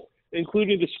Cool,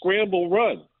 including the scramble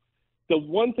run. The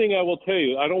one thing I will tell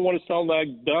you, I don't want to sound like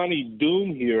Donnie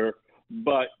Doom here,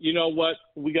 but you know what?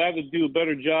 We got to do a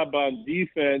better job on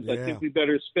defense. Yeah. I think we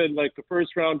better spend like the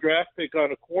first-round draft pick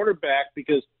on a quarterback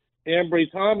because Ambry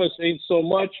Thomas ain't so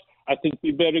much. I think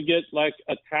we better get like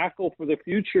a tackle for the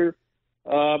future.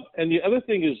 And the other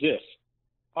thing is this,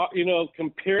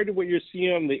 compared to what you're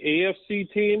seeing on the AFC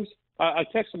teams, I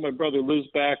texted my brother, lives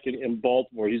back in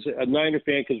Baltimore. He's a Niner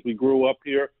fan because we grew up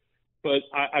here. But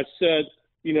I said,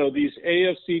 these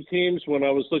AFC teams, when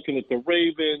I was looking at the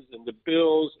Ravens and the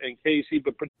Bills and KC.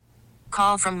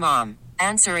 Call from mom.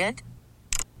 Answer it.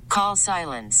 Call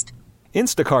silenced.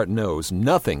 Instacart knows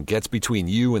nothing gets between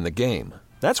you and the game.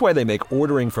 That's why they make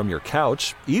ordering from your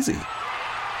couch easy.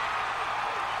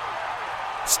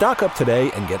 Stock up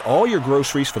today and get all your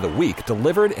groceries for the week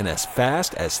delivered in as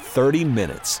fast as 30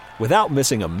 minutes without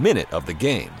missing a minute of the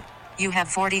game. You have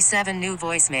 47 new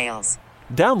voicemails.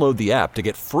 Download the app to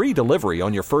get free delivery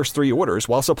on your first 3 orders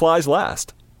while supplies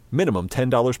last. Minimum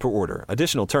 $10 per order.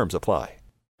 Additional terms apply.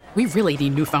 We really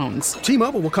need new phones.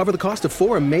 T-Mobile will cover the cost of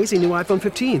 4 amazing new iPhone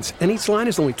 15s, and each line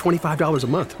is only $25 a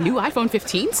month. New iPhone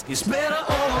 15s? It's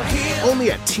better over here.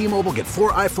 Only at T-Mobile, get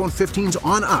 4 iPhone 15s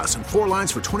on us and 4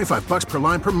 lines for $25 per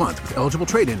line per month with eligible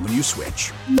trade-in when you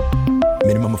switch.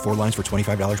 Minimum of 4 lines for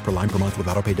 $25 per line per month with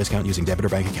autopay discount using debit or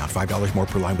bank account. $5 more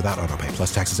per line without autopay,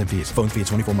 plus taxes and fees. Phone fee at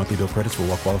 24 monthly bill credits for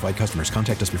well-qualified customers.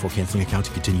 Contact us before canceling account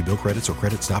to continue bill credits or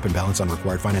credit stop and balance on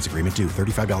required finance agreement due.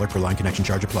 $35 per line connection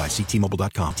charge applies. See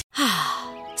T-Mobile.com.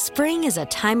 Spring is a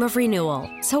time of renewal,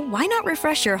 so why not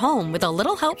refresh your home with a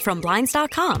little help from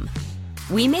Blinds.com?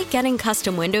 We make getting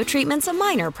custom window treatments a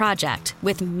minor project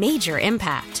with major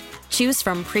impact. Choose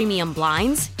from premium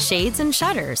blinds, shades, and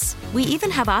shutters. We even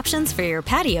have options for your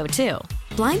patio, too.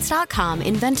 Blinds.com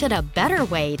invented a better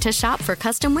way to shop for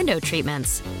custom window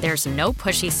treatments. There's no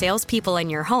pushy salespeople in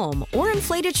your home or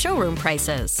inflated showroom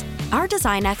prices. Our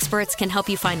design experts can help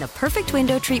you find the perfect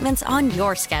window treatments on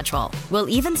your schedule. We'll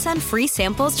even send free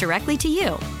samples directly to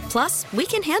you. Plus, we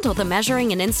can handle the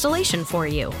measuring and installation for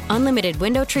you. Unlimited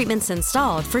window treatments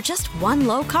installed for just one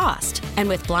low cost. And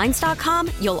with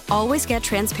Blinds.com, you'll always get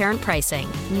transparent pricing.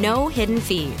 No hidden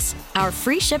fees. Our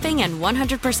free shipping and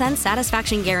 100%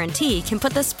 satisfaction guarantee can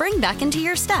put the spring back into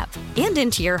your step and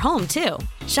into your home, too.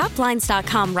 Shop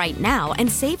Blinds.com right now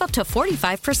and save up to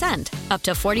 45%. Up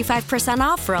to 45%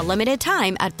 off for a limited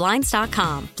time at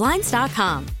Blinds.com.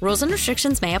 Blinds.com. Rules and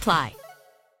restrictions may apply.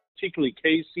 Particularly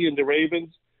KC and the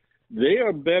Ravens, they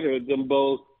are better than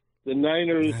both the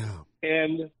Niners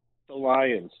and the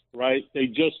Lions, right? They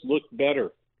just look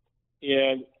better.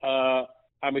 And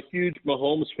I'm a huge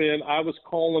Mahomes fan. I was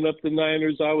calling up the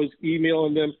Niners. I was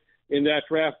emailing them in that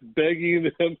draft,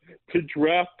 begging them to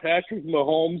draft Patrick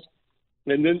Mahomes.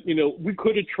 And then, we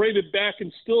could have traded back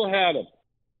and still had him.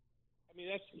 I mean,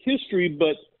 that's history,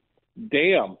 but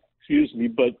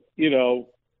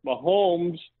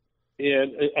Mahomes,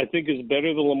 and I think is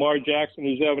better than Lamar Jackson,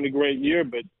 who's having a great year,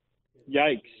 but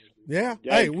yikes. Yeah.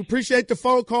 Yikes. Hey, we appreciate the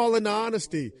phone call and the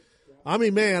honesty. I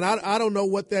mean, man, I don't know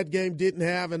what that game didn't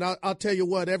have, and I'll tell you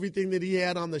what, everything that he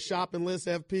had on the shopping list,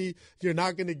 FP, you're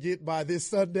not going to get by this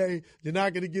Sunday. You're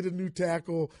not going to get a new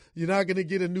tackle. You're not going to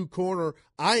get a new corner.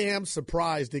 I am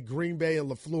surprised that Green Bay and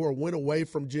LaFleur went away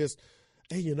from just,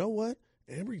 hey, you know what?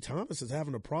 Ambry Thomas is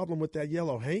having a problem with that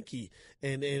yellow hanky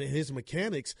and his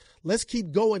mechanics. Let's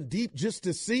keep going deep just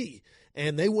to see.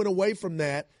 And they went away from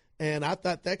that, and I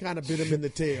thought that kind of bit him in the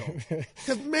tail.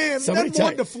 Because, man, that's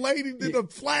more deflating than a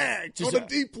flag on a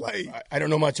deep play. I don't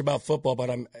know much about football, but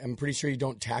I'm pretty sure you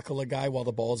don't tackle a guy while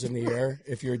the ball's in the air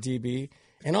if you're a DB.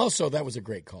 And also, that was a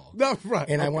great call. No, right.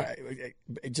 And I'm going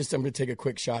to take a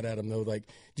quick shot at him, though. Like,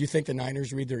 do you think the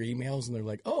Niners read their emails and they're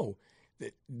like, oh,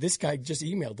 this guy just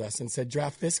emailed us and said,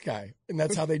 draft this guy. And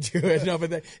that's how they do it. No,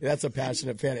 but that's a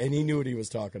passionate fan, and he knew what he was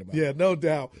talking about. Yeah, no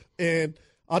doubt. And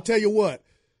I'll tell you what,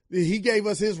 he gave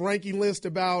us his ranking list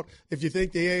about if you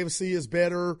think the AFC is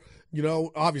better,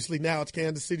 obviously now it's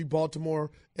Kansas City, Baltimore,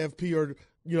 FP,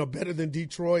 or, better than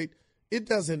Detroit. It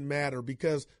doesn't matter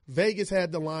because Vegas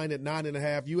had the line at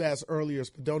 9.5. You asked earlier,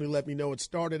 Spadoni let me know it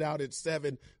started out at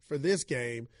 7 for this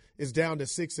game. It's down to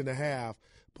 6.5.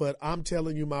 But I'm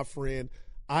telling you, my friend,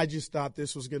 I just thought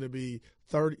this was going to be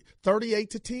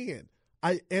 38-10.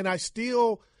 I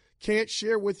still can't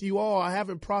share with you all. I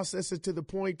haven't processed it to the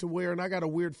point to where, and I got a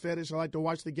weird fetish. I like to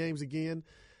watch the games again.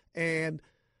 And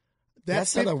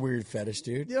that's not a weird fetish,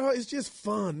 dude. It's just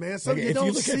fun, man. So you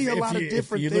don't see a lot of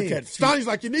different things. Steiny's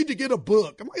like, you need to get a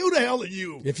book. I'm like, who the hell are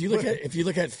you? If you look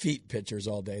at feet pictures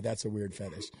all day, that's a weird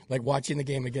fetish. Like watching the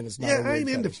game again is not. Yeah, a weird I ain't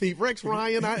fetish. into feet. Rex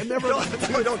Ryan, I never.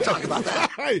 don't talk about that.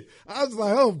 I was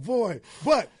like, oh boy.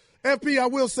 But FP, I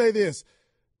will say this.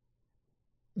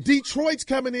 Detroit's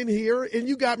coming in here, and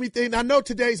you got me thinking. I know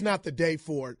today's not the day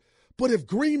for it, but if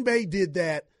Green Bay did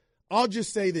that, I'll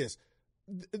just say this.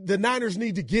 The Niners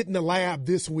need to get in the lab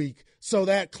this week so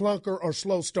that clunker or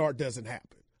slow start doesn't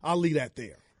happen. I'll leave that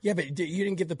there. Yeah, but you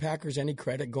didn't give the Packers any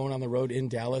credit going on the road in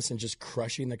Dallas and just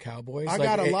crushing the Cowboys. I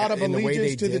got a lot of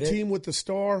allegiance to the team with the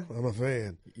star. I'm a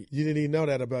fan. You didn't even know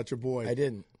that about your boy. I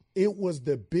didn't. It was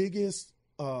the biggest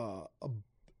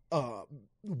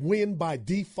win by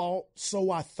default,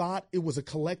 so I thought. It was a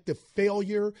collective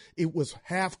failure. It was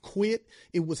half quit.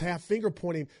 It was half finger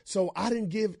pointing. So I didn't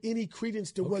give any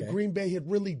credence to what Green Bay had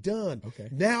really done. Okay.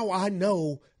 Now I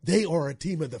know they are a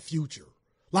team of the future.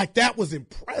 Like, that was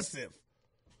impressive.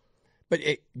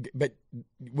 But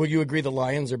will you agree the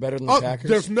Lions are better than the Packers?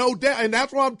 There's no doubt, and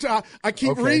that's why I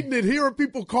keep reading it, hearing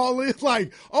people call in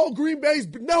like, "Oh, Green Bay's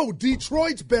no,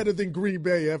 Detroit's better than Green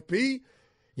Bay." FP.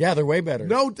 Yeah, they're way better.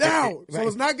 No doubt. So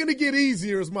it's not going to get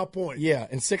easier is my point. Yeah,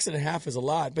 and 6.5 is a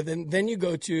lot. But then you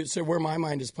go to, so where my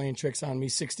mind is playing tricks on me,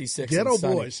 66 Ghetto and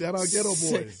sunny. boys. Shout out Ghetto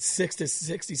boys.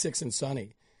 66 and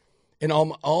sunny. And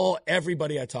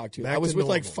everybody I talked to, I was with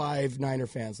like 5 Niner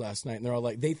fans last night, and they're all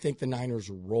like, they think the Niners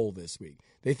roll this week.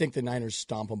 They think the Niners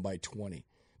stomp them by 20.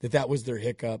 That was their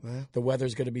hiccup. Yeah. The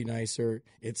weather's going to be nicer.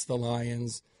 It's the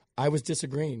Lions. I was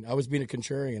disagreeing. I was being a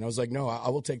contrarian. I was like, no, I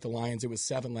will take the Lions. It was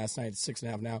 7 last night. It's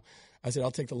 6.5 now. I said,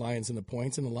 I'll take the Lions and the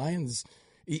points. And the Lions,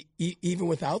 even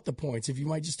without the points, if you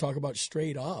might just talk about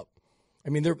straight up, I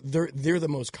mean, they're the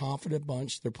most confident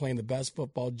bunch. They're playing the best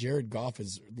football. Jared Goff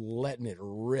is letting it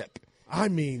rip.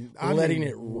 Letting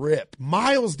it rip.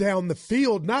 Miles down the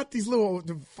field, not these little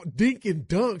dink and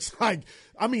dunks.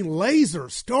 Laser,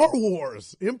 Star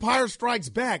Wars, Empire Strikes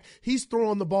Back. He's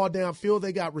throwing the ball downfield.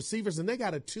 They got receivers, and they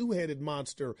got a two-headed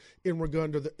monster in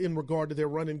regard to their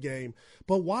running game.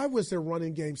 But why was their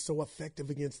running game so effective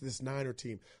against this Niner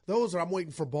team? I'm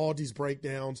waiting for Baldy's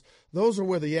breakdowns. Those are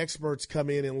where the experts come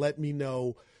in and let me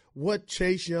know what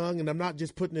Chase Young, and I'm not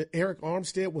just putting it, Eric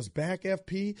Armstead was back,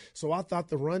 FP, so I thought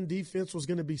the run defense was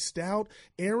going to be stout.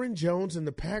 Aaron Jones and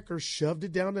the Packers shoved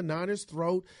it down the Niners'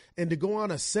 throat, and to go on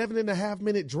a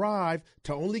 7.5-minute drive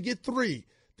to only get 3,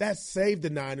 that saved the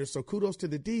Niners, so kudos to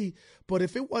the D. But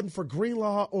if it wasn't for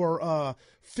Greenlaw or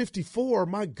 54,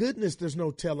 my goodness, there's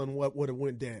no telling what would have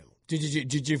went down.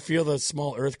 Did you feel the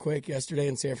small earthquake yesterday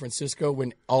in San Francisco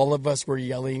when all of us were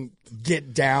yelling,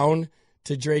 "Get down"?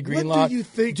 To Dre Greenlaw. What do you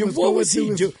think? What was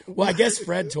he doing? Well, I guess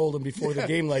Fred told him before the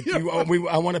game, like,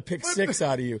 I want to pick 6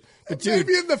 out of you. But dude,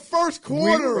 maybe in the first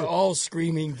quarter, we were all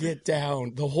screaming, "Get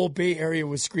down!" The whole Bay Area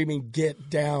was screaming, "Get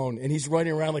down!" And he's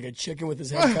running around like a chicken with his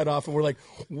head cut off. And we're like,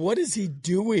 "What is he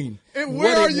doing? And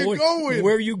where are you going?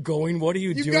 Where are you going? What are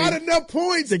you doing? You got enough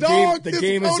points, the dog. The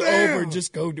game is over.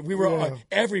 Just go." We were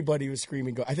everybody was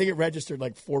screaming. Go. I think it registered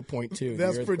like 4.2.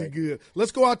 That's pretty good.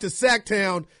 Let's go out to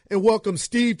Sacktown and welcome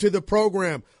Steve to the program.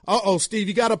 Steve,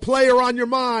 you got a player on your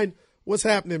mind. What's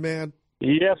happening, man?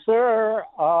 Yes, sir.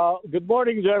 Good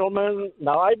morning, gentlemen.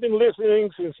 Now, I've been listening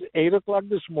since 8 o'clock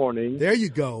this morning. There you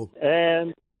go.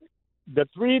 And the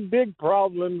 3 big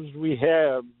problems we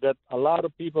have that a lot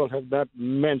of people have not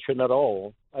mentioned at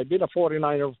all. I've been a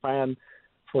 49er fan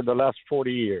for the last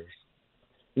 40 years.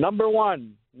 Number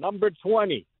 1, number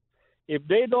 20. If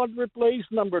they don't replace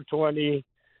number 20,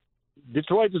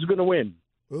 Detroit is going to win.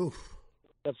 Oof.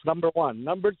 That's number one.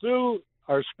 Number two,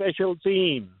 our special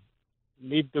team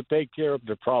need to take care of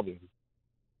the problem.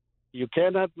 You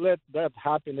cannot let that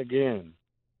happen again.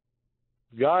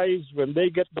 Guys, when they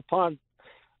get the punt,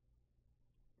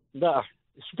 the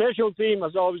special team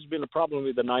has always been a problem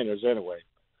with the Niners anyway.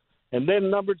 And then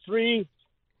number three,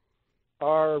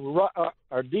 our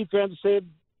defensive,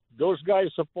 those guys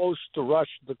supposed to rush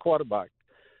the quarterback.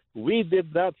 We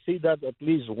did not see that at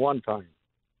least one time.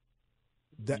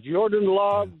 Jordan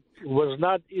Love was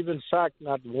not even sacked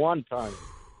not one time.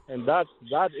 And that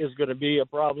is going to be a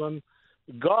problem.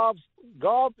 Goff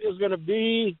is going to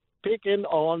be picking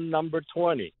on number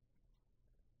 20.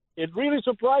 It really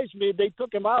surprised me they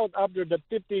took him out after the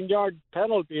 15-yard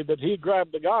penalty that he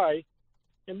grabbed the guy,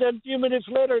 and then a few minutes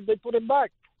later they put him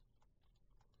back.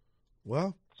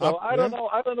 Well, so I don't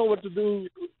know what to do,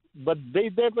 but they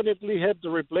definitely had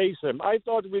to replace him. I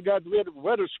thought we got rid of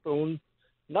Witherspoon.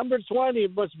 Number 20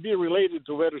 must be related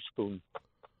to Witherspoon.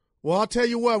 Well, I'll tell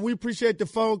you what, we appreciate the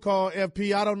phone call,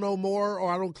 FP. I don't know more,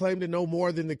 or I don't claim to know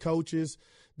more than the coaches.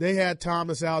 They had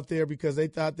Thomas out there because they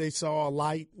thought they saw a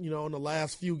light, in the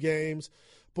last few games.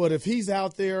 But if he's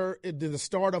out there at the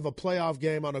start of a playoff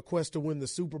game on a quest to win the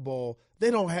Super Bowl,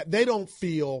 they don't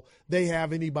feel they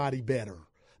have anybody better.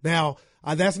 Now,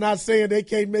 that's not saying they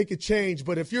can't make a change,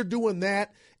 but if you're doing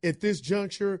that at this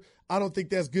juncture, I don't think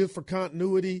that's good for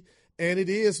continuity. And it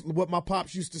is what my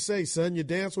pops used to say, son, you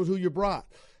dance with who you brought.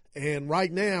 And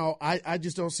right now, I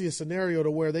just don't see a scenario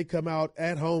to where they come out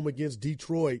at home against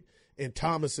Detroit and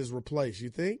Thomas is replaced. You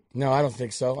think? No, I don't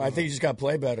think so. I think he just got to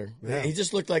play better. Yeah. He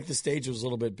just looked like the stage was a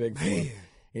little bit big for him.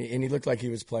 And he looked like he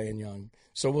was playing young.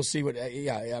 So we'll see what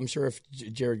I'm sure if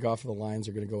Jared Goff or the Lions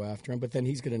are going to go after him, but then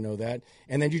he's going to know that.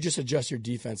 And then you just adjust your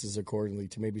defenses accordingly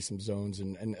to maybe some zones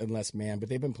and less man. But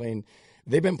they've been playing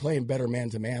better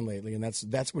man-to-man lately, and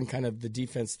that's when kind of the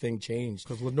defense thing changed.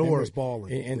 Because Lenore is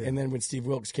balling. And then when Steve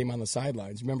Wilkes came on the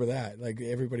sidelines, remember that? Like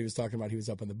everybody was talking about he was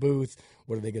up in the booth.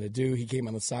 What are they going to do? He came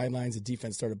on the sidelines. The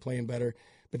defense started playing better.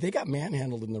 But they got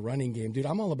manhandled in the running game. Dude,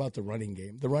 I'm all about the running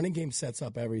game. The running game sets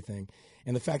up everything.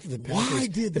 And the fact that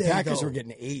the Packers were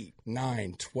getting 8,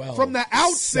 9, 12. From the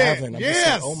outset, 7. I'm yes.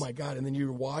 Just like, oh, my God. And then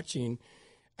you're watching.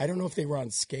 I don't know if they were on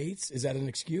skates. Is that an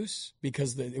excuse?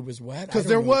 Because it was wet? Because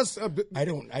there was. I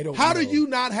don't How know. do you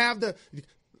not have the.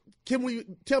 Can we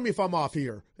tell me if I'm off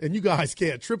here? And you guys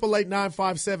can.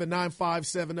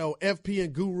 888-957-9570. FP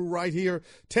and Guru right here,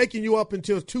 taking you up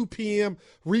until 2 p.m.,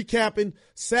 recapping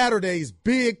Saturday's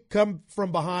big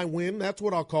come-from-behind win. That's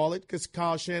what I'll call it, because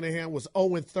Kyle Shanahan was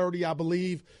 0-30, I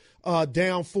believe,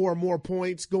 down 4 more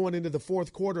points going into the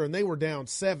fourth quarter, and they were down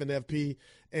 7, FP,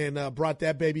 and brought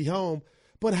that baby home.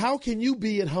 But how can you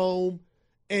be at home,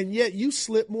 and yet you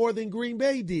slip more than Green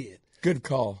Bay did? Good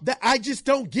call. I just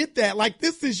don't get that. Like,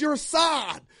 this is your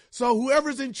side. So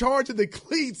whoever's in charge of the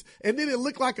cleats, and then it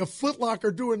looked like a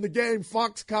footlocker during the game,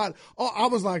 Foxconn. Oh, I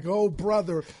was like, oh,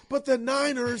 brother. But the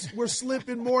Niners were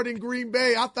slipping more than Green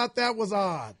Bay. I thought that was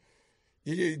odd.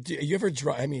 You ever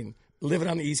drive? I mean, living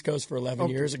on the East Coast for 11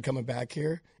 years and coming back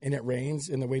here, and it rains,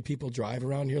 and the way people drive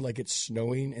around here, like it's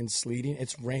snowing and sleeting.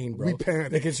 It's rain, bro. We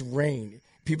panic. Like it's rain.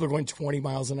 People are going 20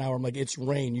 miles an hour. I'm like, it's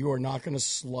rain. You are not going to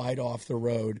slide off the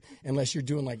road unless you're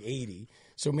doing like 80.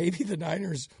 So maybe the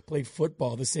Niners play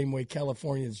football the same way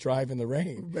Californians drive in the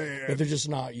rain. Man. But they're just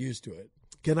not used to it.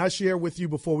 Can I share with you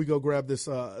before we go grab this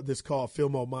call,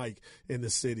 Filmo Mike in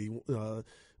the city,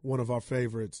 one of our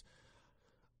favorites.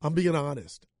 I'm being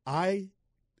honest. I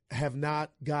have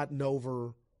not gotten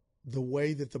over the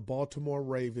way that the Baltimore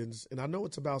Ravens, and I know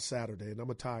it's about Saturday, and I'm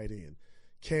going to tie it in,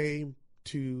 came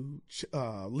to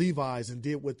Levi's and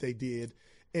did what they did,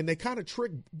 and they kind of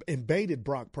tricked and baited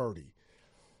Brock Purdy.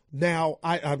 Now,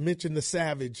 I mentioned the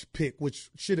Savage pick,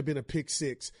 which should have been a pick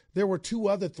 6. There were 2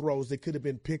 other throws that could have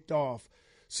been picked off.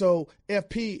 So,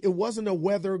 FP, it wasn't a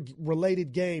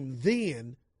weather-related game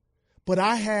then, but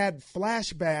I had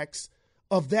flashbacks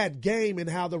of that game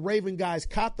and how the Raven guys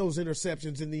caught those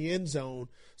interceptions in the end zone.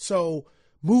 So,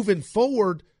 moving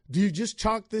forward, do you just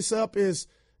chalk this up as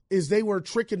they were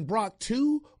tricking Brock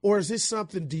too, or is this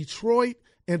something Detroit,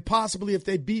 and possibly if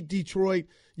they beat Detroit,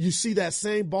 you see that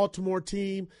same Baltimore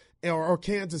team or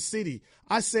Kansas City?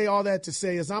 I say all that to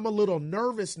say is I'm a little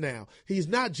nervous now. He's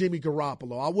not Jimmy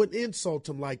Garoppolo. I wouldn't insult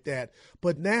him like that.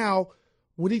 But now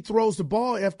when he throws the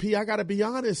ball, FP, I got to be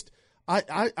honest,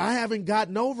 I haven't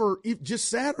gotten over just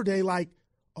Saturday like,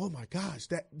 oh, my gosh,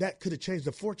 that could have changed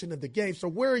the fortune of the game. So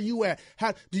where are you at?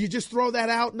 How do you just throw that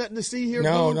out, nothing to see here?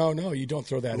 No, you don't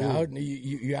throw that out.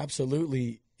 You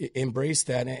absolutely embrace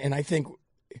that. And I think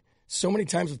so many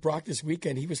times with Brock this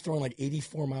weekend, he was throwing like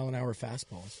 84-mile-an-hour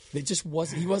fastballs. It just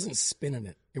wasn't. He wasn't spinning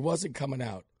it. It wasn't coming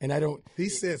out. And I don't. He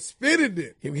said spinning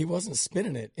it. He wasn't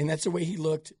spinning it, and that's the way he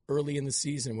looked early in the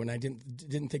season when I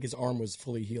didn't think his arm was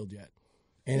fully healed yet,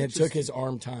 and it took his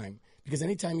arm time because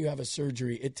anytime you have a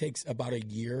surgery, it takes about a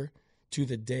year to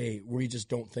the day where you just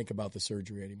don't think about the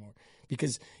surgery anymore.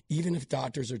 Because even if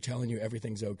doctors are telling you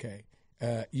everything's okay,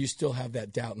 you still have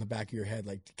that doubt in the back of your head,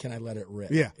 like, can I let it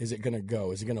rip? Yeah. Is it going to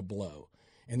go? Is it going to blow?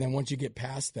 And then once you get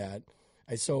past that,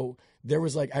 so there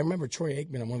was I remember Troy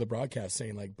Aikman on one of the broadcasts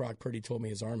saying, like, Brock Purdy told me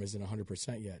his arm isn't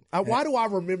 100% yet. Why do I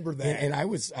remember that? And I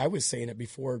was saying it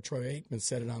before Troy Aikman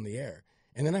said it on the air.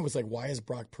 And then I was like, why is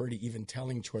Brock Purdy even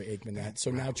telling Troy Aikman that?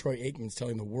 So now Troy Aikman's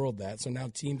telling the world that. So now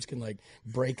teams can, like,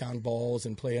 break on balls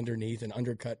and play underneath and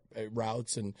undercut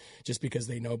routes, and just because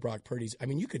they know Brock Purdy's – I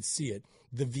mean, you could see it.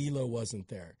 The velo wasn't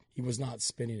there. He was not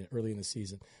spinning it early in the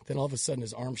season. Then all of a sudden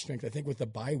his arm strength, I think with the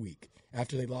bye week,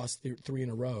 after they lost 3 in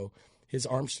a row, his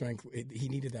arm strength, he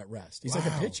needed that rest. He's like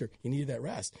a pitcher. He needed that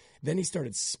rest. Then he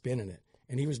started spinning it,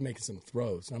 and he was making some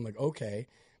throws. And I'm like, okay.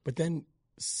 But then –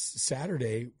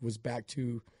 Saturday was back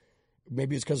to,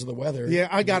 maybe it's because of the weather. Yeah,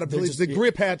 I got to believe the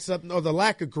grip had something, or the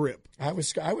lack of grip. I was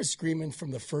screaming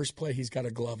from the first play, he's got a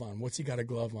glove on. What's he got a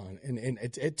glove on? And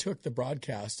it took the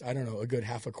broadcast, I don't know, a good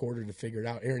half a quarter to figure it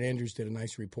out. Aaron Andrews did a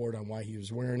nice report on why he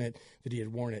was wearing it, that he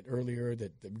had worn it earlier,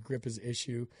 that the grip is an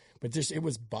issue. But just it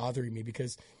was bothering me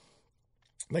because,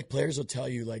 like, players will tell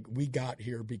you, like, we got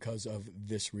here because of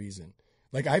this reason.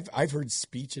 Like, I've heard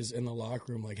speeches in the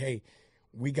locker room like, hey,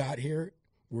 we got here.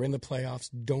 We're in the playoffs.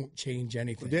 Don't change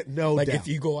anything. No doubt. If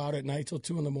you go out at night till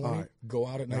 2 in the morning, go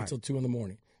out at night till 2 in the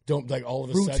morning. Don't, like, all of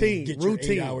a sudden get your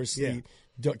 8 hours sleep.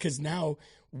 Because now,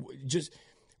 just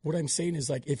what I'm saying is,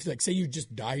 like, if, like, say you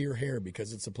just dye your hair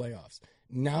because it's the playoffs.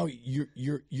 Now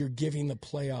you're giving the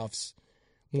playoffs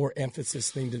more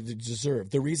emphasis than they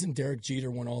deserve. The reason Derek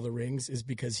Jeter won all the rings is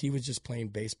because he was just playing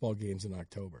baseball games in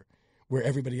October, where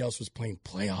everybody else was playing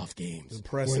playoff games.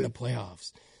 Impressive. We're in the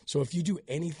playoffs. So if you do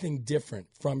anything different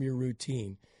from your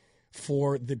routine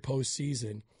for the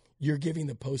postseason, you're giving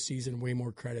the postseason way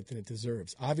more credit than it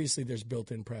deserves. Obviously, there's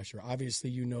built-in pressure. Obviously,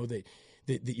 you know that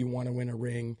you want to win a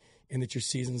ring and that your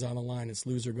season's on the line. It's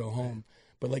lose or go home.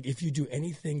 But, like, if you do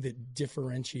anything that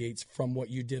differentiates from what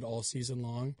you did all season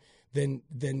long, then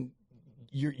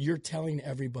you're telling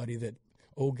everybody that,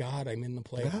 oh, God, I'm in the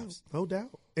playoffs. No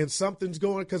doubt. And something's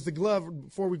going, because the glove,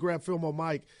 before we grab film on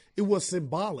Mike, it was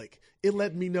symbolic. It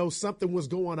let me know something was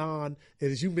going on,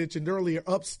 and as you mentioned earlier,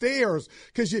 upstairs.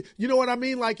 Because you know what I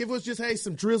mean? Like, if it was just, hey,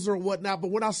 some drizzle or whatnot. But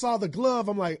when I saw the glove,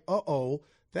 I'm like, uh-oh,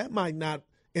 that might not.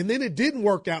 And then it didn't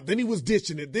work out. Then he was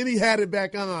ditching it. Then he had it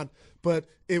back on. But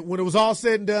when it was all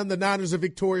said and done, the Niners are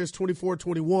victorious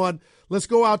 24-21. Let's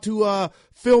go out to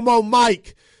film on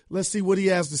Mike. Let's see what he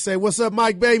has to say. What's up,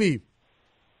 Mike, baby?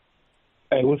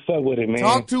 Hey, what's up with it, man?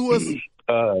 Talk to us.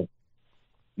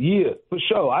 Yeah, for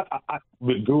sure.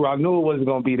 But Guru, I knew it wasn't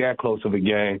going to be that close of a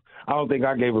game. I don't think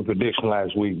I gave a prediction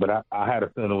last week, but I had a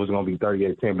feeling it was going to be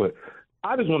 38-10. But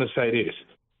I just want to say this.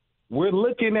 We're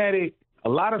looking at it, a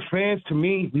lot of fans, to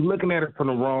me, we're looking at it from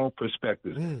the wrong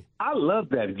perspective. I love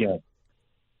that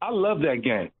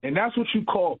game. And that's what you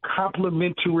call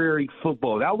complementary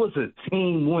football. That was a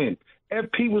team win.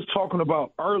 FP was talking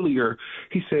about earlier,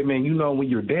 he said, man, you know, when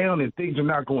you're down and things are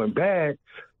not going bad,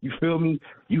 you feel me?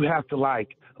 You have to,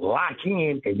 like, lock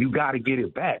in and you got to get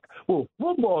it back. Well,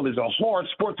 football is a hard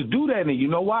sport to do that in. You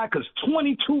know why? Because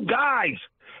 22 guys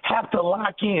have to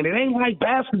lock in. It ain't like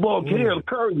basketball,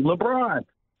 Curry, LeBron.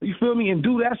 You feel me? And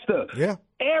do that stuff. Yeah.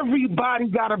 Everybody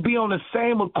got to be on the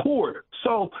same accord.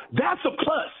 So that's a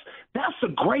plus. That's a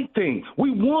great thing.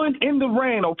 We won in the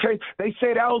rain, okay? They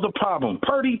said that was a problem.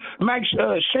 Purdy,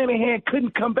 Shanahan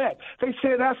couldn't come back. They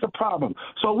said that's a problem.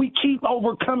 So we keep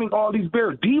overcoming all these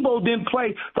barriers. Debo didn't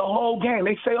play the whole game.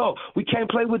 They say, oh, we can't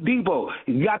play with Debo.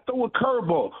 You got to throw a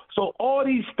curveball. So all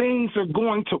these things are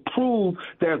going to prove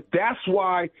that that's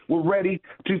why we're ready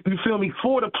to, you feel me,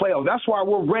 for the playoffs. That's why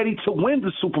we're ready to win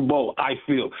the Super Bowl, I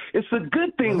feel. It's a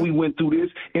good thing we went through this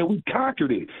and we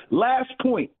conquered it. Last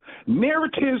point.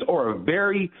 Narratives are a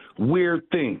very weird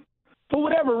thing. For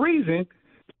whatever reason,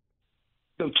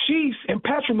 the Chiefs and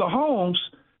Patrick Mahomes,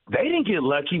 they didn't get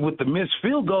lucky with the missed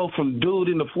field goal from dude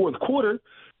in the fourth quarter.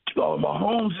 Oh,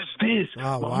 Mahomes is this.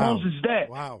 Mahomes is that.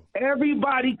 Wow.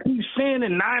 Everybody keeps saying the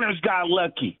Niners got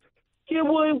lucky. Yeah,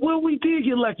 well, we did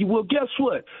get lucky. Well, guess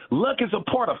what? Luck is a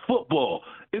part of football.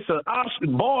 It's an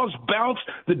option. Balls bounce.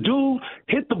 The dude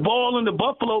hit the ball in the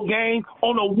Buffalo game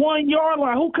on a 1-yard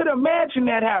line. Who could imagine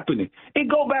that happening? It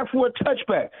go back for a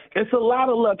touchback. It's a lot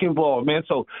of luck involved, man.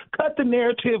 So cut the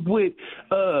narrative with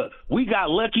we got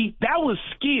lucky. That was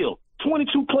skill.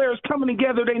 22 players coming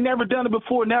together. They never done it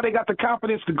before. Now they got the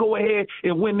confidence to go ahead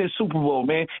and win this Super Bowl,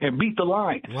 man, and beat the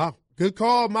Lions. Wow. Good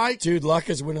call, Mike. Dude, luck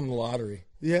is winning the lottery.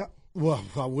 Yeah. Well,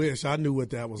 I wish I knew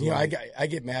what that was like. I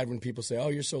get mad when people say, "Oh,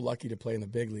 you're so lucky to play in the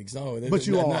big leagues." No, but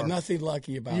you are. Nothing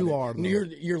lucky about it. You are.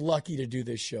 You're lucky to do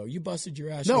this show. You busted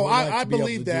your ass. No, I believe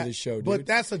believe that. Do this show, dude. But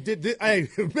that's hey,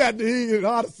 Matt Dean,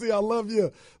 Odyssey, I love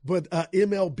you. But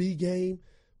MLB game,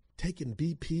 taking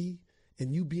BP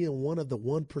and you being one of the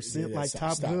 1% like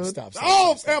Top Gun. Stop.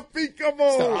 FP, come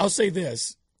on. Stop. I'll say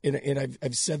this. And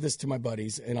I've said this to my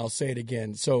buddies, and I'll say it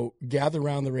again. So gather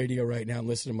around the radio right now and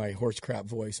listen to my horse crap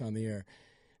voice on the air.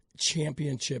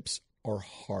 Championships are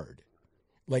hard.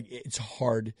 Like, it's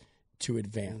hard to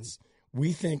advance.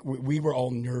 We think we were all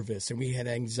nervous and we had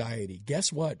anxiety.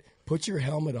 Guess what? Put your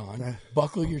helmet on,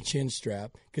 buckle your chin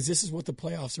strap, because this is what the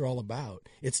playoffs are all about.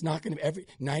 It's not going to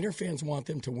Niner fans want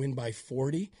them to win by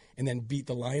 40 and then beat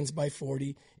the Lions by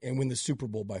 40 and win the Super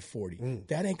Bowl by 40.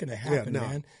 That ain't going to happen,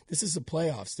 man. This is the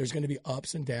playoffs. There's going to be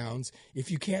ups and downs. If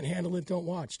you can't handle it, don't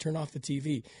watch. Turn off the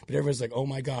TV. But everyone's like, "Oh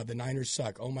my God, the Niners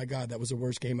suck. Oh my God, that was the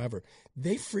worst game ever."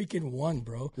 They freaking won,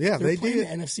 bro. Yeah, They're they playing did.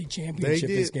 the NFC Championship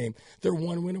this game. They're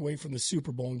one win away from the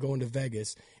Super Bowl and going to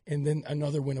Vegas, and then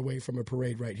another win away from a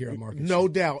parade right here on Market No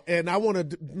Street. doubt. And I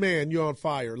want to, man, you're on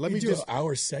fire. Let me do just an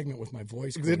hour segment with my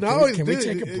voice. Can we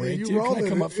take a break, dude? Can I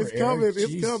come up for it's air? coming.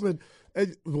 Jeez. It's coming.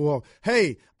 Well,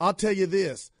 hey, I'll tell you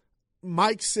this.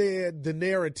 Mike said the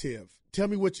narrative. Tell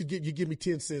me what you get. You give me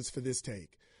 10 cents for this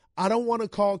take. I don't want to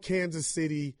call Kansas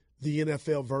City the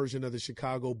NFL version of the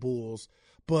Chicago Bulls,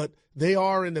 but they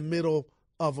are in the middle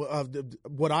of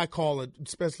what I call it,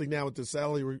 especially now with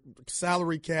the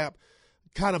salary cap,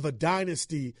 kind of a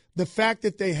dynasty. The fact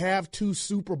that they have 2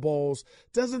 Super Bowls,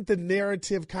 doesn't the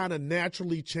narrative kind of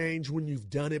naturally change when you've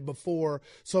done it before?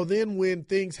 So then when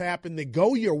things happen that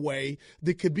go your way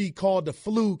that could be called a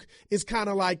fluke, it's kind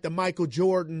of like the Michael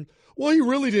Jordan, well, he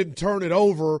really didn't turn it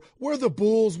over. We're the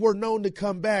Bulls. We're known to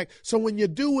come back. So when you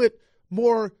do it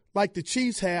more like the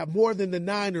Chiefs have, more than the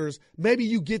Niners, maybe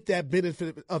you get that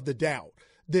benefit of the doubt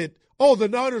that, oh, the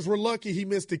Niners were lucky he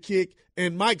missed a kick,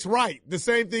 and Mike's right. The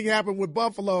same thing happened with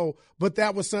Buffalo, but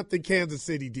that was something Kansas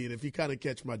City did, if you kind of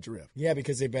catch my drift. Yeah,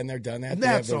 because they've been there, done that. And They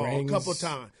have that's the all, rings. a couple of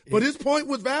times. But his point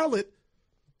was valid.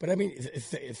 But, I mean,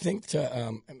 I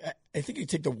think you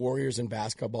take the Warriors and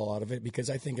basketball out of it, because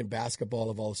I think in basketball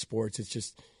of all sports, it's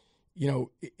just –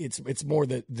 it's more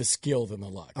the skill than the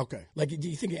luck. Okay. Like, do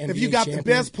you think NBA if you got the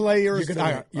best players, you're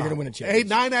going to win a championship?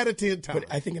 9 out of 10 times.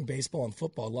 But I think in baseball and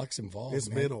football, luck's involved. It's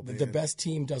man. mental, man. The best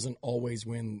team doesn't always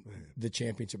win the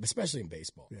championship, especially in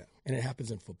baseball. Yeah. And it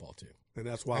happens in football too. And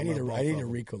that's why I need a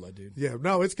Ricola, dude. Yeah,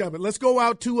 no, it's coming. Let's go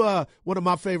out to one of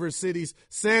my favorite cities,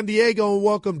 San Diego, and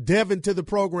welcome Devin to the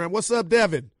program. What's up,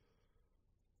 Devin?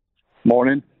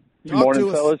 Morning. Good morning, to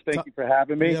us. fellas. Thank you for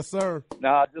having me. Yes, sir. No,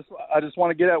 I just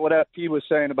want to get at what FP was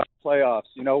saying about playoffs.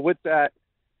 With that,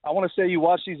 I want to say you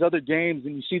watch these other games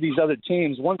and you see these other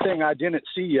teams. One thing I didn't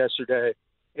see yesterday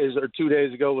or 2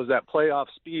 days ago was that playoff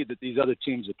speed that these other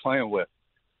teams are playing with.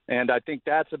 And I think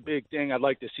that's a big thing I'd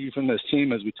like to see from this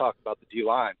team as we talk about the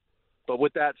D-line. But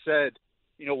with that said,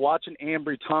 watching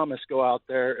Ambry Thomas go out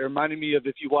there, it reminded me of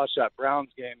if you watch that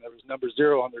Browns game, there was number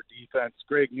 0 on their defense,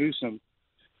 Greg Newsome.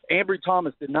 Ambry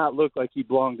Thomas did not look like he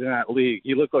belonged in that league.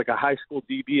 He looked like a high school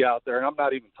DB out there, and I'm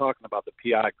not even talking about the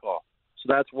PI call.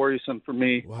 So that's worrisome for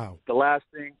me. Wow. The last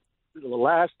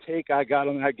take I got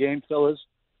on that game, fellas,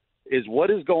 is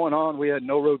what is going on? We had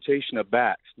no rotation of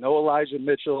backs. No Elijah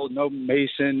Mitchell, no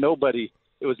Mason, nobody.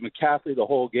 It was McCaffrey the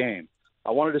whole game.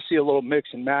 I wanted to see a little mix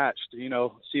and match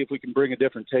to, see if we can bring a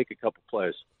different take a couple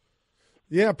plays.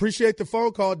 Yeah, appreciate the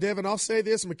phone call, Devin. I'll say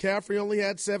this, McCaffrey only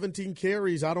had 17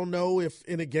 carries. I don't know if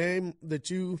in a game that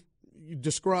you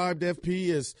described, FP,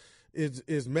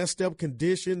 is messed up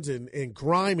conditions and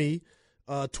grimy,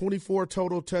 24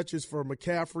 total touches for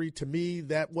McCaffrey. To me,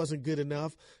 that wasn't good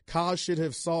enough. Kyle should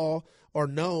have saw or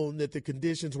known that the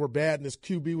conditions were bad and his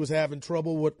QB was having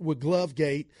trouble with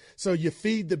Glovegate. So you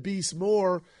feed the beast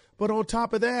more. But on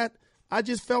top of that, I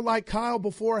just felt like Kyle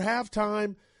before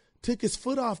halftime took his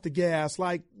foot off the gas.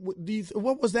 Like,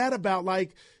 what was that about?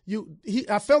 Like,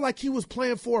 I felt like he was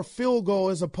playing for a field goal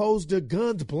as opposed to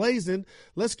guns blazing.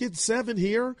 Let's get 7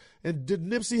 here and did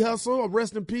Nipsey Hussle,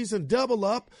 rest in peace, and double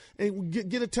up and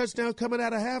get a touchdown coming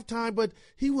out of halftime. But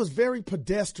he was very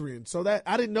pedestrian. So that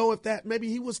I didn't know if that maybe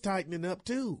he was tightening up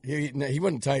too. He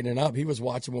wasn't tightening up. He was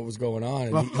watching what was going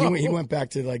on. And he went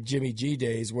back to like Jimmy G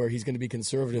days where he's going to be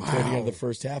conservative toward the end of the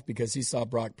first half because he saw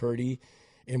Brock Purdy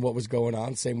and what was going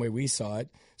on, same way we saw it.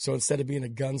 So instead of being a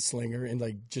gunslinger and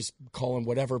like just calling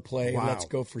whatever play, let's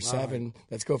go for 7,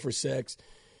 let's go for 6.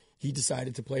 he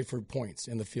decided to play for points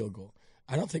in the field goal.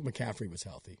 I don't think McCaffrey was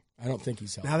healthy. I don't think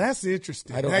he's healthy. Now, that's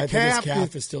interesting. I think his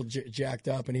calf is still jacked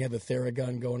up, and he had the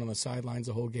Theragun going on the sidelines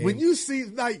the whole game. When you see,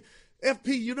 like,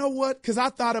 FP, you know what? Because I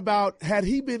thought about, had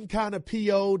he been kind of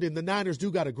PO'd, and the Niners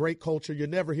do got a great culture. You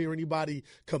never hear anybody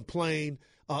complain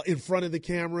in front of the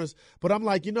cameras. But I'm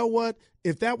like, you know what?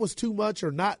 If that was too much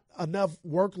or not enough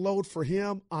workload for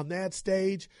him on that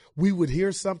stage, we would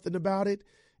hear something about it.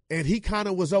 And he kind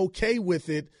of was okay with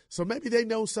it. So maybe they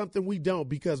know something we don't,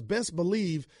 because best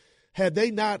believe, had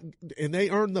they not, and they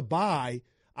earned the bye,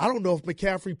 I don't know if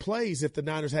McCaffrey plays if the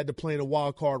Niners had to play in a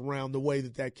wild card round the way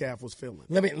that calf was feeling.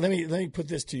 Let me put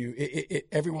this to you.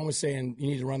 Everyone was saying you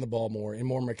need to run the ball more and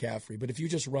more McCaffrey. But if you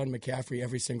just run McCaffrey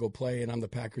every single play, and I'm the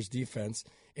Packers defense,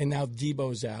 and now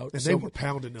Debo's out. And they were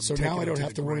pounding him. So now I don't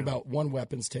have to worry about one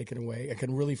weapon's taken away. I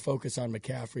can really focus on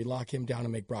McCaffrey, lock him down,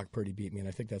 and make Brock Purdy beat me. And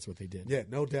I think that's what they did. Yeah,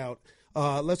 no doubt.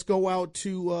 Let's go out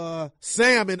to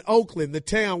Sam in Oakland, the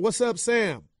town. What's up,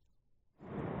 Sam?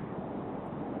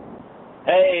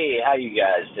 Hey, how you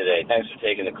guys today? Thanks for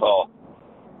taking the call.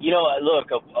 You know, look,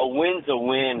 a win's a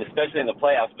win, especially in the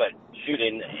playoffs, but shoot,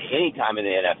 any time in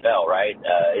the NFL, right?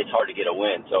 It's hard to get a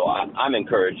win, so I'm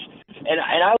encouraged. And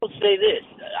I will say this.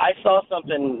 I saw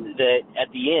something that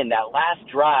at the end, that last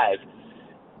drive,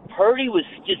 Purdy was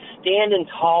just standing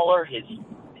taller, his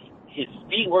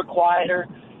feet were quieter,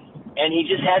 and he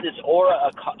just had this aura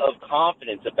of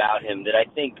confidence about him that I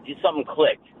think something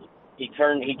clicked. He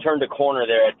turned a corner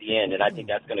there at the end, and I think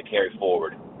that's going to carry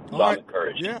forward. So I'm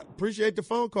encouraged. Yeah, appreciate the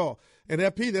phone call. And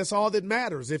FP, that's all that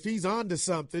matters. If he's on to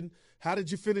something, how did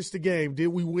you finish the game? Did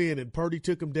we win? And Purdy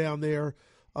took him down there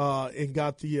and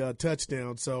got the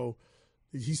touchdown. So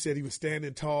he said he was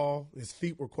standing tall. His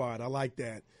feet were quiet. I like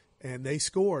that. And they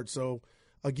scored. So,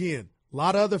 again, a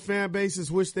lot of other fan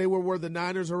bases wish they were where the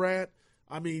Niners are at.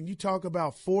 I mean, you talk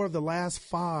about 4 of the last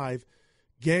 5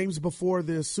 games before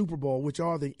the Super Bowl, which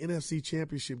are the NFC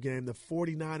Championship game, the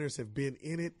 49ers have been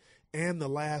in it, and the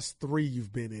last 3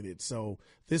 you've been in it. So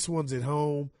this one's at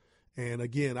home. And,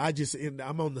 again,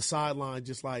 I'm on the sideline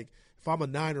just like if I'm a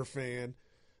Niner fan,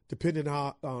 depending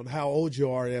on how old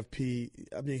you are, FP,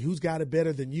 I mean, who's got it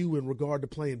better than you in regard to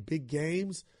playing big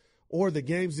games or the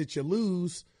games that you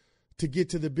lose to get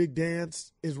to the big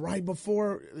dance is right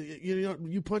before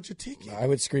you punch a ticket. I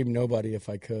would scream nobody if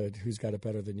I could. Who's got it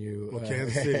better than you? Well,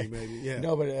 Kansas City, maybe. Yeah.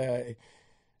 No, but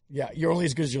yeah, you're only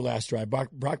as good as your last drive.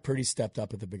 Brock Purdy stepped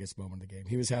up at the biggest moment of the game.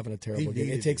 He was having a terrible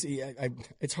game.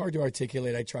 It's hard to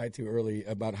articulate. I tried to early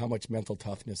about how much mental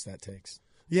toughness that takes.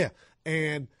 Yeah,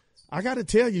 and I got to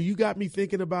tell you, you got me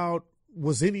thinking about,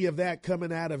 was any of that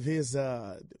coming out of his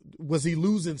was he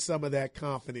losing some of that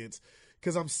confidence?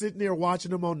 Because I'm sitting there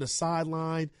watching him on the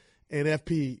sideline, and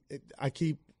FP, I'm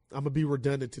going to be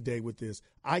redundant today with this.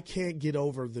 I can't get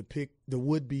over the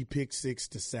would-be pick 6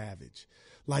 to Savage.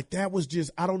 Like, that was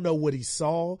just, I don't know what he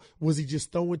saw. Was he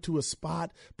just throwing to a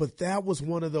spot? But that was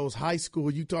one of those high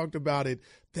school, you talked about it,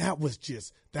 that was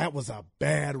a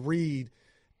bad read.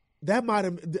 I might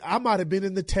have been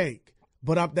in the tank.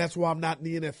 But that's why I'm not in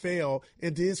the NFL.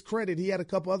 And to his credit, he had a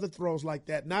couple other throws like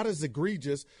that, not as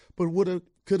egregious, but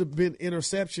could have been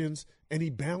interceptions, and he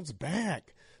bounced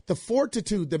back. The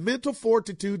fortitude, the mental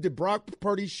fortitude that Brock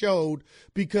Purdy showed,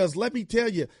 because let me tell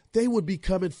you, they would be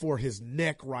coming for his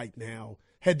neck right now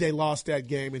had they lost that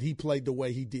game and he played the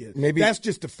way he did. That's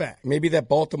just a fact. Maybe that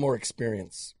Baltimore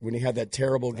experience when he had that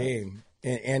terrible game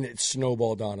and it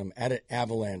snowballed on him, at it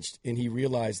avalanched, and he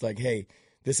realized, like, hey,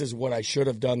 this is what I should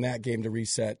have done that game to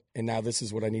reset, and now this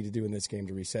is what I need to do in this game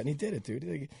to reset. And he did it,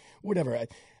 dude. Whatever.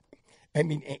 I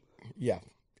mean, yeah,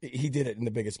 he did it in the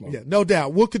biggest moment. Yeah, no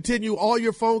doubt. We'll continue all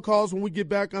your phone calls when we get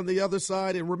back on the other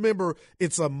side. And remember,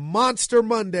 it's a Monster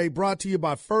Monday brought to you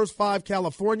by First 5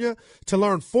 California. To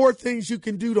learn 4 things you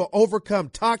can do to overcome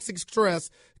toxic stress,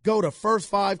 go to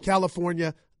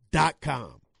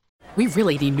first5california.com. We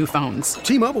really need new phones.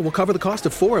 T-Mobile will cover the cost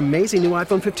of 4 amazing new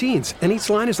iPhone 15s, and each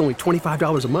line is only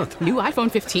 $25 a month. New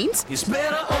iPhone 15s? It's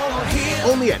better over here.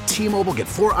 Only at T-Mobile, get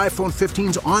 4 iPhone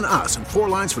 15s on us and 4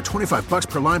 lines for $25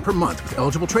 per line per month with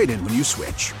eligible trade-in when you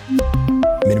switch.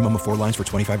 Minimum of 4 lines for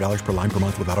 $25 per line per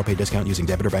month with autopay discount using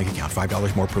debit or bank account.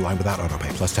 $5 more per line without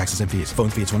autopay, plus taxes and fees. Phone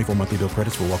fee at 24 monthly bill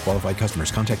credits for well-qualified customers.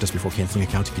 Contact us before canceling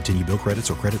account to continue bill credits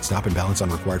or credit stop and balance on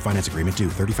required finance agreement due.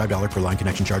 $35 per line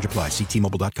connection charge applies. See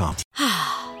T-Mobile.com.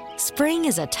 Spring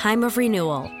is a time of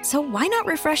renewal, so why not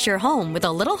refresh your home with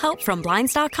a little help from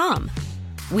Blinds.com?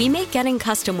 We make getting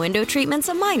custom window treatments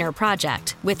a minor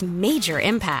project with major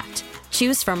impact.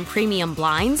 Choose from premium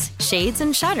blinds, shades,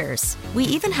 and shutters. We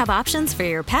even have options for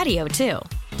your patio, too.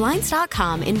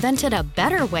 Blinds.com invented a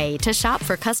better way to shop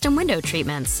for custom window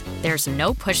treatments. There's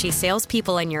no pushy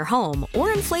salespeople in your home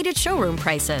or inflated showroom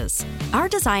prices. Our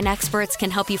design experts can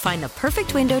help you find the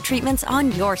perfect window treatments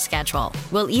on your schedule.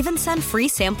 We'll even send free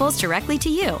samples directly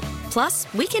to you.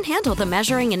 Plus, we can handle the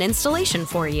measuring and installation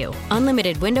for you.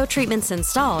 Unlimited window treatments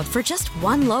installed for just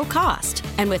one low cost.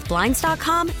 And with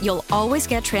Blinds.com, you'll always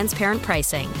get transparent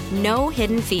pricing. No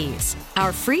hidden fees.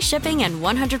 Our free shipping and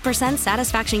 100%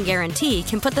 satisfaction guarantee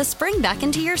can put the spring back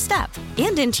into your step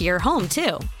and into your home,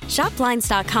 too. Shop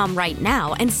Blinds.com right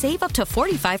now and save up to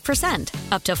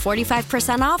 45%. Up to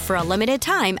 45% off for a limited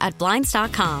time at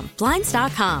Blinds.com.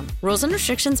 Blinds.com. Rules and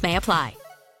restrictions may apply.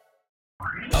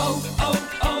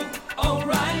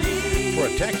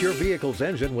 Protect your vehicle's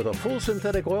engine with a full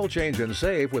synthetic oil change and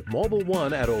save with Mobile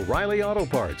One at O'Reilly Auto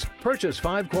Parts. Purchase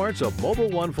 5 quarts of Mobile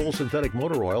One full synthetic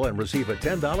motor oil and receive a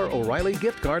 $10 O'Reilly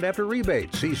gift card after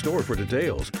rebate. See store for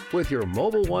details. With your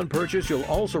Mobile One purchase, you'll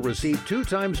also receive 2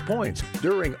 times points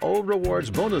during O Rewards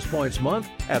Bonus Points Month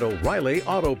at O'Reilly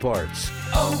Auto Parts.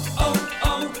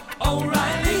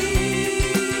 O'Reilly.